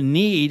don't even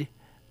need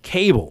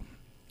cable.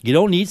 You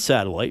don't need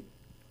satellite.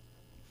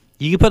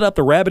 You can put up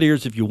the rabbit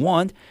ears if you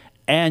want,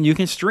 and you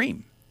can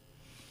stream.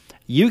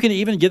 You can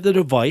even get the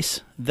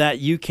device that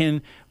you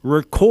can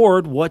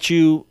record what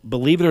you,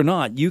 believe it or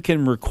not, you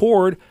can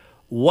record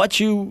what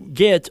you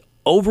get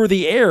over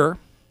the air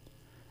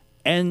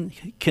and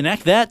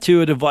connect that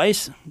to a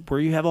device where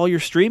you have all your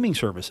streaming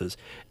services.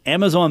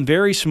 Amazon,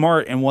 very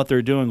smart in what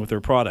they're doing with their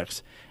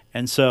products.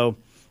 And so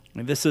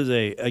this is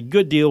a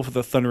good deal for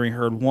the Thundering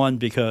Herd, one,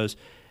 because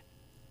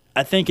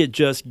I think it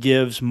just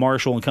gives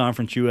Marshall and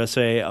Conference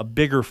USA a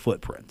bigger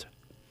footprint.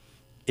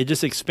 It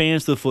just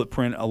expands the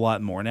footprint a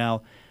lot more.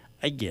 Now,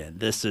 again,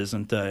 this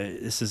isn't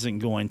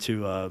going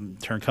to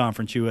turn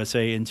Conference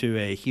USA into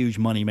a huge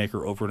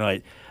moneymaker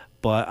overnight,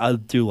 but I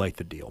do like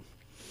the deal.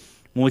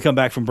 When we come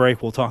back from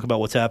break, we'll talk about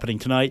what's happening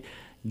tonight.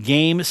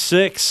 Game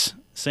 6,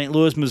 St.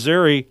 Louis,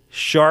 Missouri,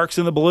 Sharks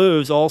and the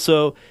Blues.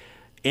 Also,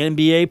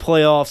 NBA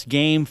playoffs,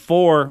 Game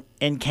 4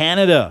 in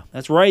Canada.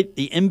 That's right,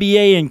 the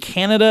NBA in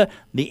Canada,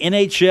 the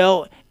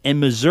NHL in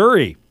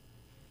Missouri.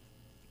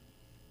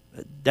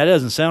 That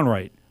doesn't sound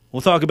right.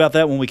 We'll talk about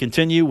that when we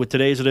continue with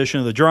today's edition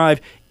of The Drive,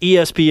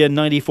 ESPN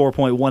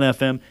 94.1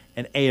 FM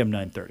and AM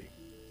 930.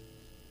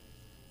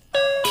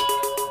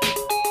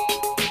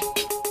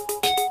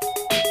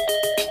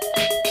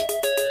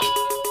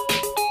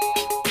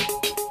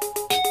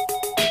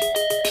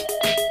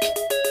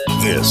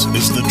 This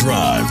is The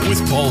Drive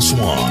with Paul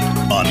Swan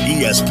on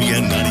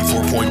ESPN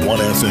 94.1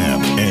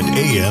 FM and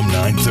AM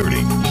 930.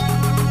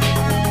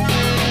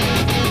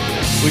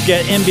 We've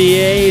got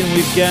NBA and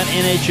we've got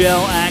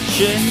NHL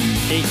action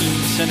taking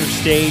center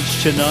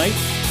stage tonight.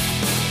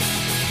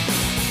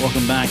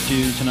 Welcome back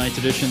to tonight's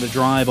edition of The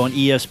Drive on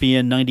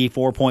ESPN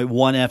 94.1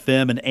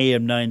 FM and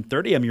AM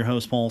 930. I'm your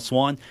host, Paul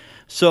Swan.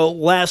 So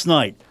last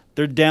night,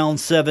 they're down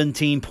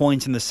 17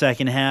 points in the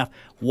second half.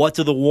 What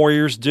do the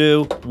Warriors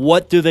do?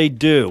 What do they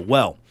do?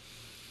 Well,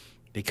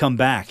 they come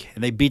back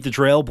and they beat the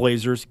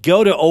Trailblazers,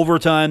 go to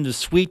overtime to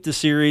sweep the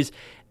series,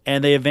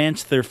 and they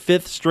advance their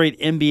 5th straight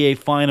NBA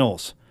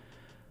Finals.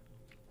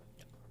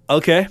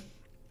 Okay,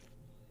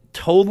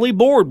 totally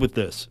bored with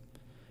this.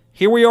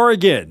 Here we are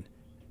again.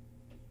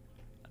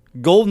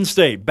 Golden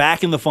State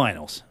back in the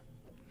finals.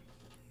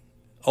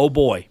 Oh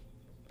boy.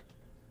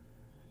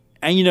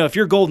 And you know, if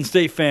you're a Golden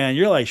State fan,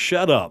 you're like,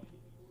 shut up.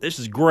 This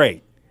is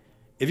great.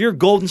 If you're a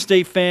Golden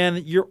State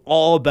fan, you're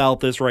all about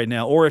this right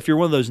now. Or if you're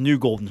one of those new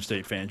Golden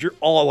State fans, you're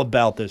all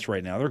about this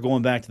right now. They're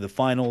going back to the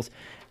finals,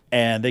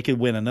 and they could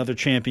win another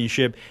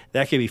championship.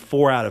 That could be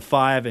 4 out of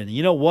 5. And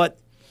you know what?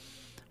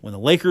 When the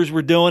Lakers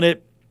were doing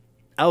it,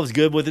 I was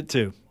good with it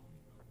too.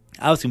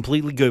 I was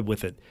completely good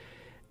with it.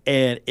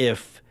 And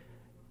if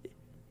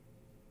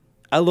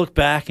I look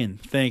back and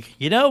think,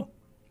 you know,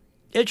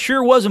 it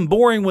sure wasn't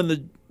boring when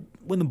the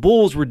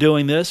Bulls were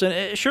doing this, and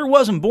it sure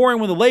wasn't boring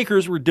when the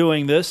Lakers were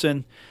doing this.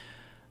 And,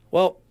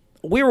 well,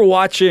 we were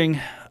watching,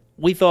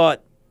 we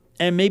thought,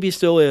 and maybe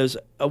still is,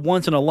 a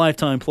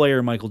once-in-a-lifetime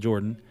player, Michael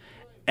Jordan.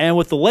 And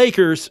with the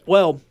Lakers,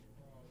 well,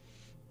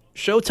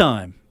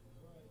 Showtime.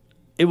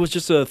 It was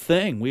just a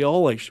thing. We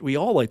all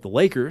like the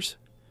Lakers.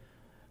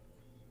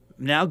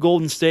 Now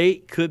Golden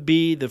State could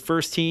be the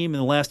first team in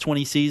the last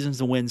 20 seasons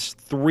to win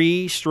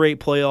 3 straight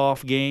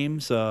playoff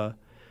games. Well,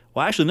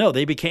 actually, no,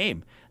 they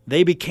became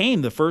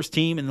the first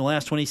team in the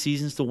last 20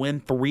 seasons to win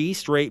 3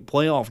 straight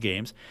playoff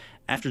games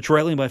after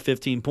trailing by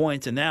 15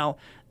 points, and now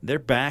they're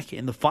back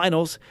in the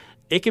finals.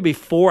 It could be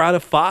 4 out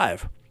of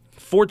 5.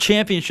 4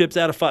 championships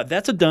out of 5.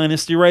 That's a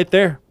dynasty right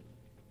there.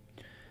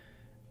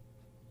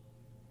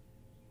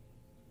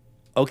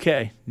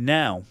 Okay,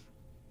 now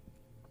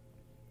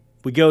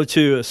we go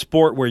to a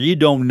sport where you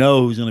don't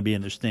know who's going to be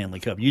in the Stanley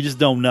Cup. You just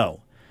don't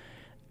know.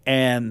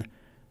 And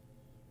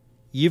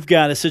you've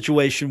got a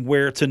situation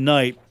where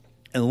tonight,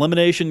 an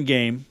elimination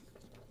game,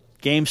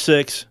 Game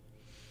 6,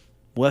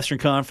 Western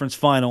Conference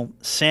Final,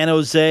 San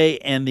Jose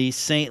and the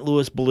St.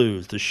 Louis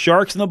Blues. The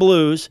Sharks and the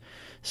Blues,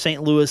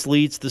 St. Louis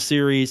leads the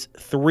series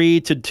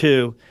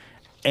 3-2.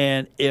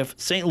 And if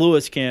St.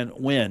 Louis can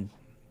win,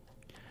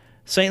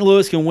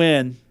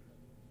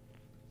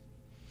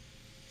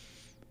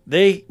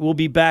 they will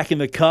be back in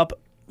the Cup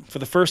for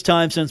the first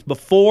time since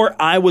before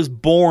I was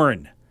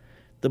born.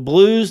 The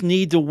Blues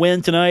need to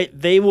win tonight.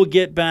 They will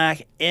get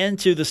back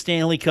into the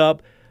Stanley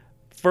Cup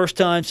first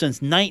time since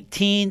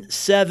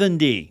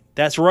 1970.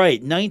 That's right,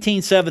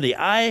 1970.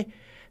 I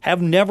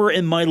have never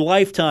in my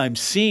lifetime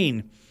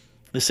seen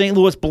the St.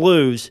 Louis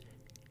Blues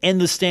in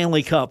the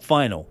Stanley Cup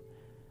final.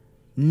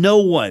 No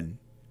one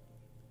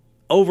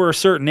over a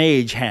certain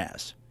age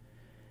has.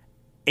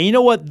 And you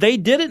know what? They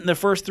did it in the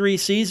first 3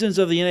 seasons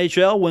of the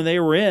NHL when they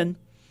were in.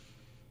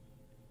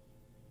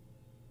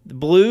 The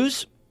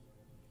Blues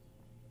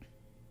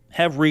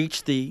have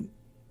reached the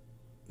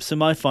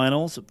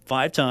semifinals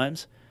 5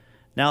 times.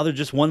 Now they're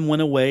just 1 win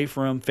away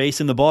from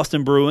facing the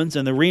Boston Bruins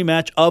and the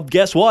rematch of,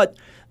 guess what?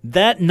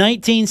 That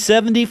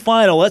 1970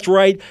 final. That's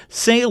right.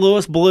 St.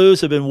 Louis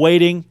Blues have been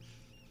waiting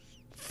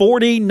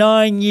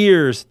 49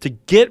 years to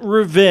get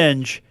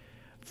revenge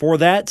for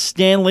that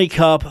Stanley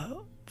Cup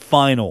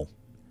final.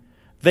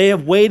 They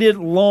have waited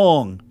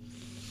long.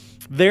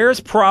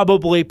 There's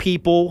probably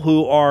people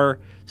who are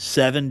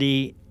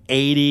 70,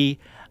 80.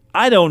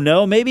 I don't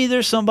know. Maybe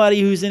there's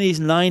somebody who's in his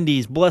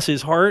 90s, bless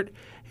his heart,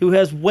 who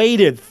has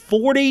waited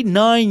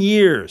 49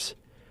 years.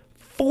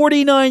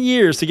 49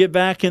 years to get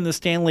back in the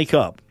Stanley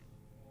Cup.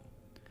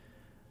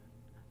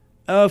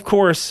 Of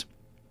course,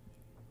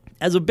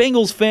 as a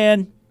Bengals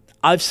fan,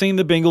 I've seen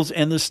the Bengals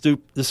in the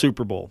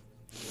Super Bowl.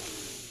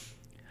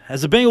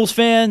 As a Bengals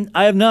fan,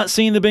 I have not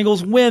seen the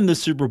Bengals win the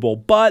Super Bowl.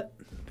 But,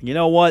 you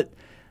know what?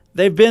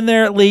 They've been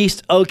there at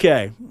least.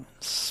 Okay,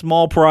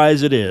 small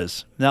prize it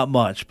is. Not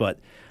much, but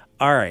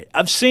all right.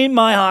 I've seen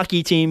my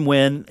hockey team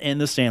win in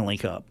the Stanley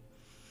Cup.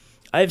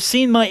 I've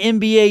seen my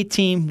NBA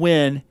team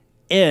win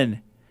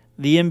in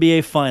the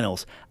NBA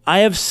Finals. I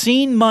have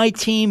seen my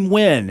team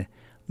win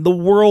the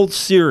World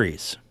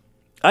Series.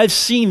 I've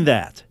seen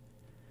that.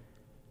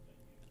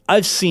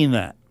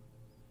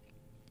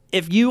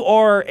 If you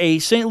are a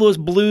St. Louis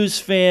Blues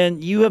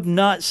fan, you have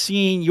not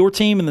seen your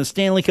team in the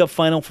Stanley Cup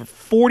final for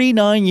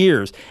 49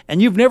 years,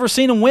 and you've never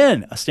seen them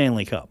win a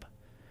Stanley Cup.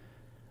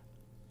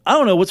 I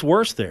don't know what's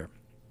worse there.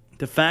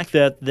 The fact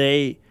that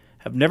they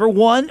have never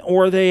won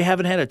or they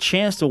haven't had a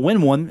chance to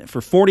win one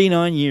for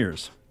 49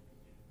 years.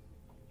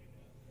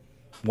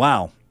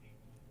 Wow.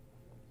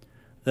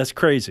 That's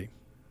crazy.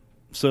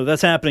 So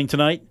that's happening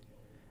tonight.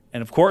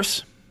 And, of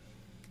course,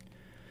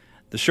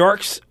 the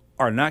Sharks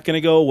are not going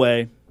to go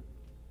away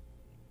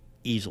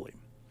easily.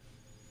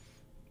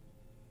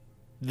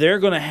 They're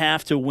going to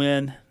have to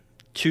win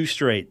 2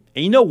 straight.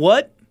 And you know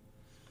what?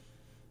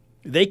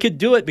 They could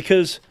do it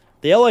because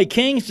the LA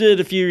Kings did it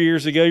a few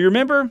years ago. You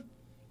remember?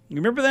 You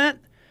remember that?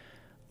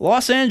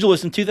 Los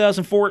Angeles in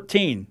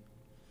 2014.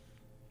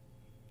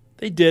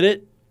 They did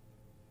it.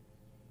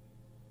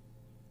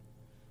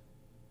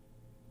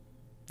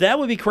 That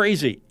would be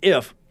crazy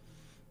if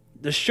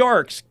the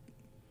Sharks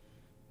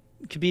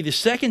could be the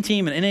second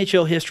team in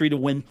NHL history to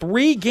win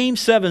 3 Game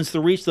 7s to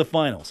reach the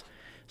finals.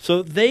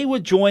 So they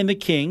would join the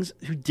Kings,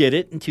 who did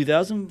it in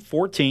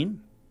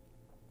 2014.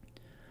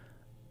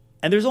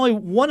 And there's only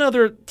one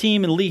other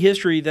team in league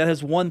history that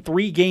has won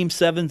 3 Game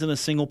 7s in a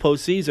single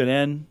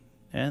postseason,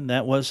 and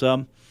that was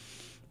the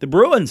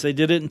Bruins. They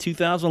did it in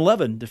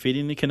 2011,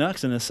 defeating the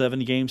Canucks in a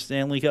 7-game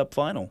Stanley Cup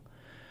final.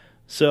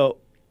 So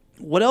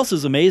what else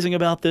is amazing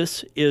about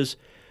this is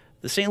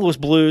the St. Louis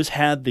Blues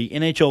had the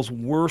NHL's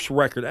worst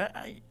record.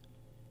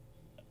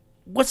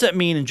 What's that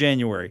mean in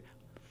January?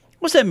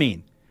 What's that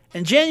mean?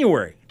 In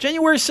January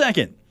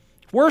 2nd,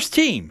 worst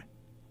team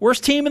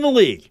in the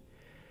league.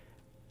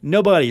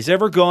 Nobody's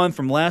ever gone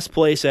from last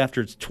place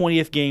after its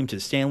 20th game to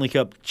Stanley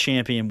Cup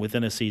champion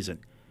within a season.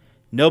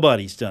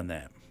 Nobody's done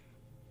that.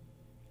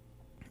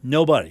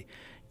 Nobody.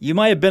 You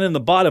might have been in the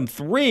bottom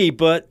 3,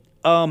 but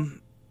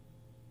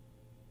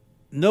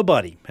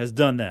nobody has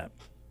done that.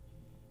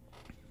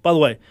 By the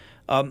way,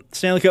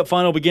 Stanley Cup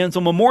final begins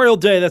on Memorial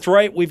Day. That's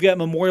right. We've got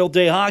Memorial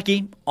Day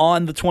hockey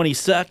on the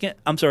 27th,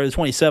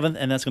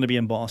 and that's going to be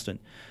in Boston.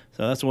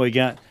 So that's what we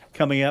got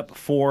coming up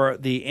for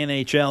the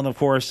NHL. And, of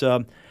course,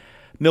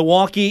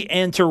 Milwaukee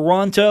and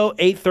Toronto,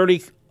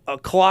 8:30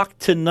 o'clock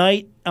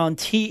tonight on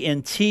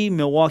TNT.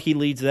 Milwaukee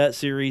leads that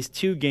series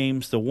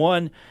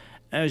 2-1.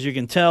 As you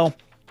can tell,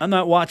 I'm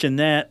not watching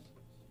that.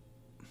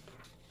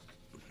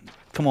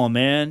 Come on,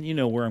 man. You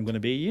know where I'm going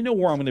to be. You know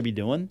what I'm going to be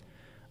doing.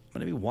 I'm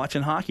going to be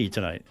watching hockey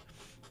tonight.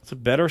 It's a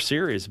better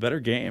series, a better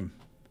game.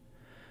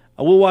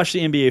 I will watch the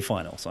NBA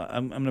Finals.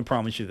 I'm going to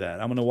promise you that.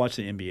 I'm going to watch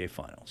the NBA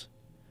Finals.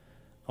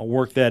 I'll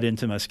work that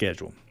into my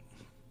schedule.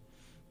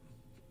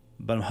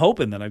 But I'm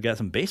hoping that I've got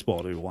some baseball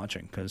to be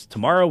watching because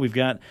tomorrow we've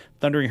got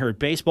Thundering Herd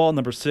baseball.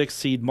 Number 6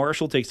 seed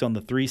Marshall takes on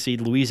the 3 seed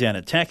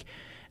Louisiana Tech.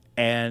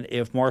 And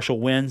if Marshall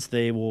wins,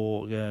 they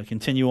will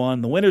continue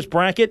on the winner's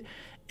bracket.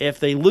 If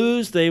they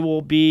lose, they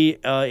will be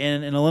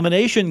in an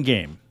elimination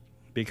game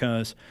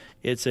because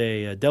it's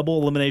a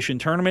double elimination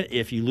tournament.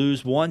 If you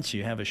lose once,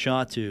 you have a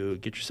shot to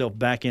get yourself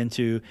back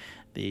into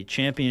the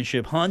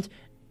championship hunt.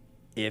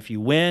 If you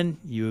win,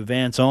 you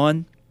advance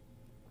on.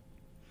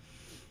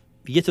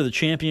 If you get to the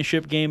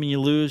championship game and you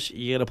lose,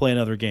 you got to play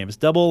another game. It's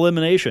double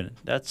elimination.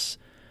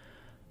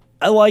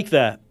 I like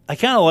that. I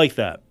kind of like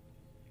that.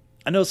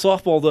 I know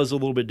softball does a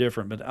little bit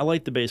different, but I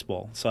like the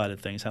baseball side of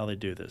things, how they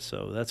do this.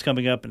 So that's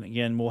coming up, and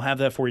again, we'll have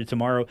that for you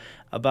tomorrow.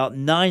 About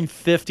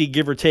 9:50,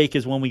 give or take,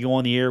 is when we go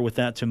on the air with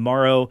that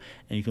tomorrow,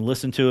 and you can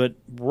listen to it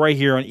right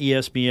here on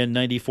ESPN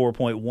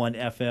 94.1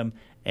 FM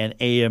and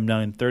AM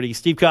 930.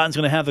 Steve Cotton's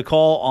going to have the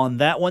call on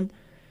that one.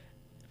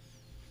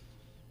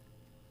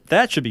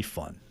 That should be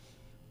fun.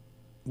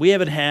 We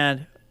haven't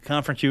had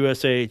Conference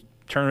USA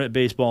tournament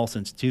baseball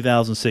since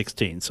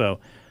 2016, so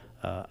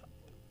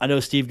I know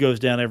Steve goes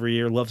down every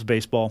year, loves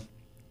baseball.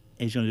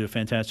 He's going to do a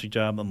fantastic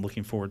job. I'm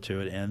looking forward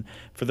to it. And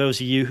for those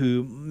of you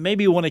who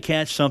maybe want to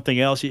catch something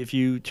else, if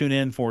you tune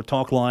in for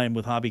Talk Line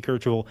with Hobby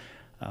Kercheval,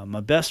 my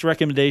best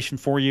recommendation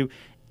for you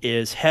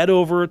is head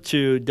over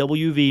to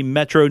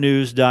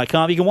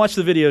wvmetronews.com. You can watch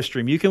the video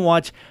stream. You can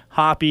watch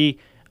Hoppy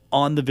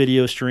on the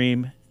video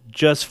stream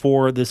just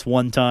for this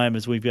one time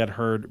as we've got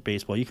Herd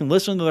baseball. You can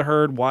listen to the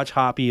Herd, watch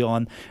Hoppy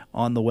on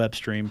the web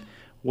stream,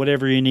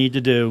 whatever you need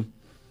to do.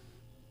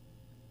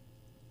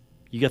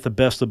 You get the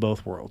best of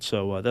both worlds.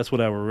 So that's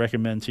what I would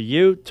recommend to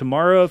you.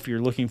 Tomorrow, if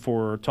you're looking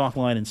for Talk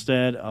Line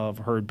instead of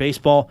Herd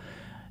Baseball,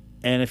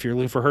 and if you're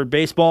looking for Herd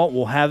Baseball,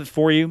 we'll have it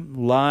for you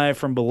live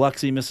from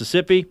Biloxi,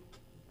 Mississippi.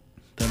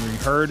 Thundering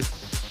Herd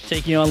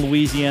taking on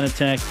Louisiana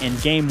Tech in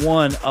Game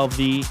 1 of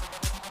the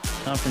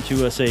Conference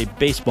USA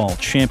Baseball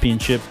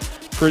Championship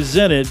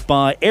presented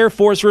by Air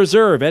Force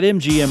Reserve at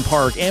MGM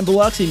Park and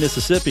Biloxi,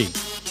 Mississippi.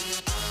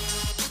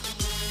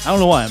 I don't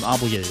know why I'm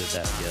obligated to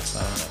that, I guess.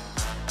 I don't know.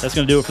 That's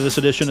going to do it for this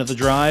edition of The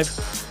Drive,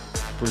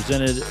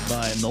 presented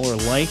by Miller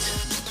Lite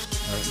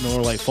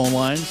phone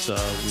lines.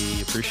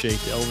 We appreciate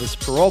Elvis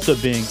Peralta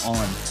being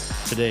on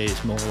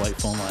today's Miller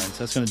Lite phone lines.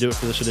 That's going to do it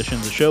for this edition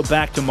of the show.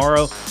 Back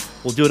tomorrow.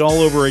 We'll do it all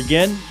over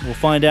again. We'll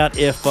find out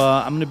if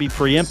I'm going to be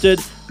preempted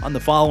on the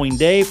following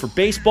day for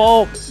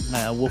baseball.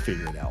 We'll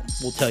figure it out.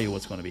 We'll tell you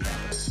what's going to be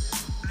happening.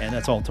 And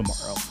that's all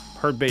tomorrow.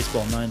 Herd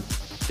Baseball,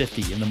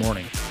 9:50 in the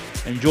morning.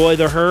 Enjoy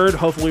the Herd.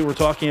 Hopefully we're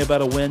talking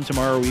about a win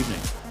tomorrow evening.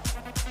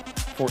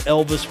 For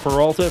Elvis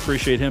Peralta,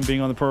 appreciate him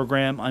being on the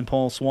program. I'm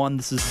Paul Swan.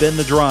 This has been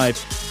The Drive,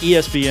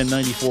 ESPN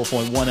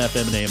 94.1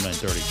 FM and AM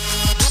 930.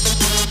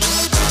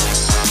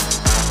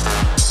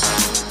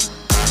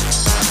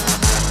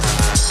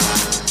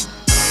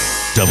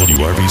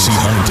 WRVC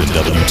Huntington,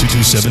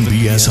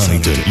 W227BS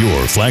Huntington,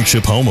 your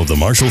flagship home of the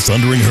Marshall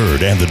Thundering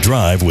Herd and The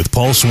Drive with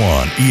Paul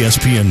Swan,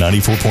 ESPN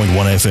 94.1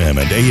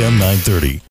 FM and AM 930.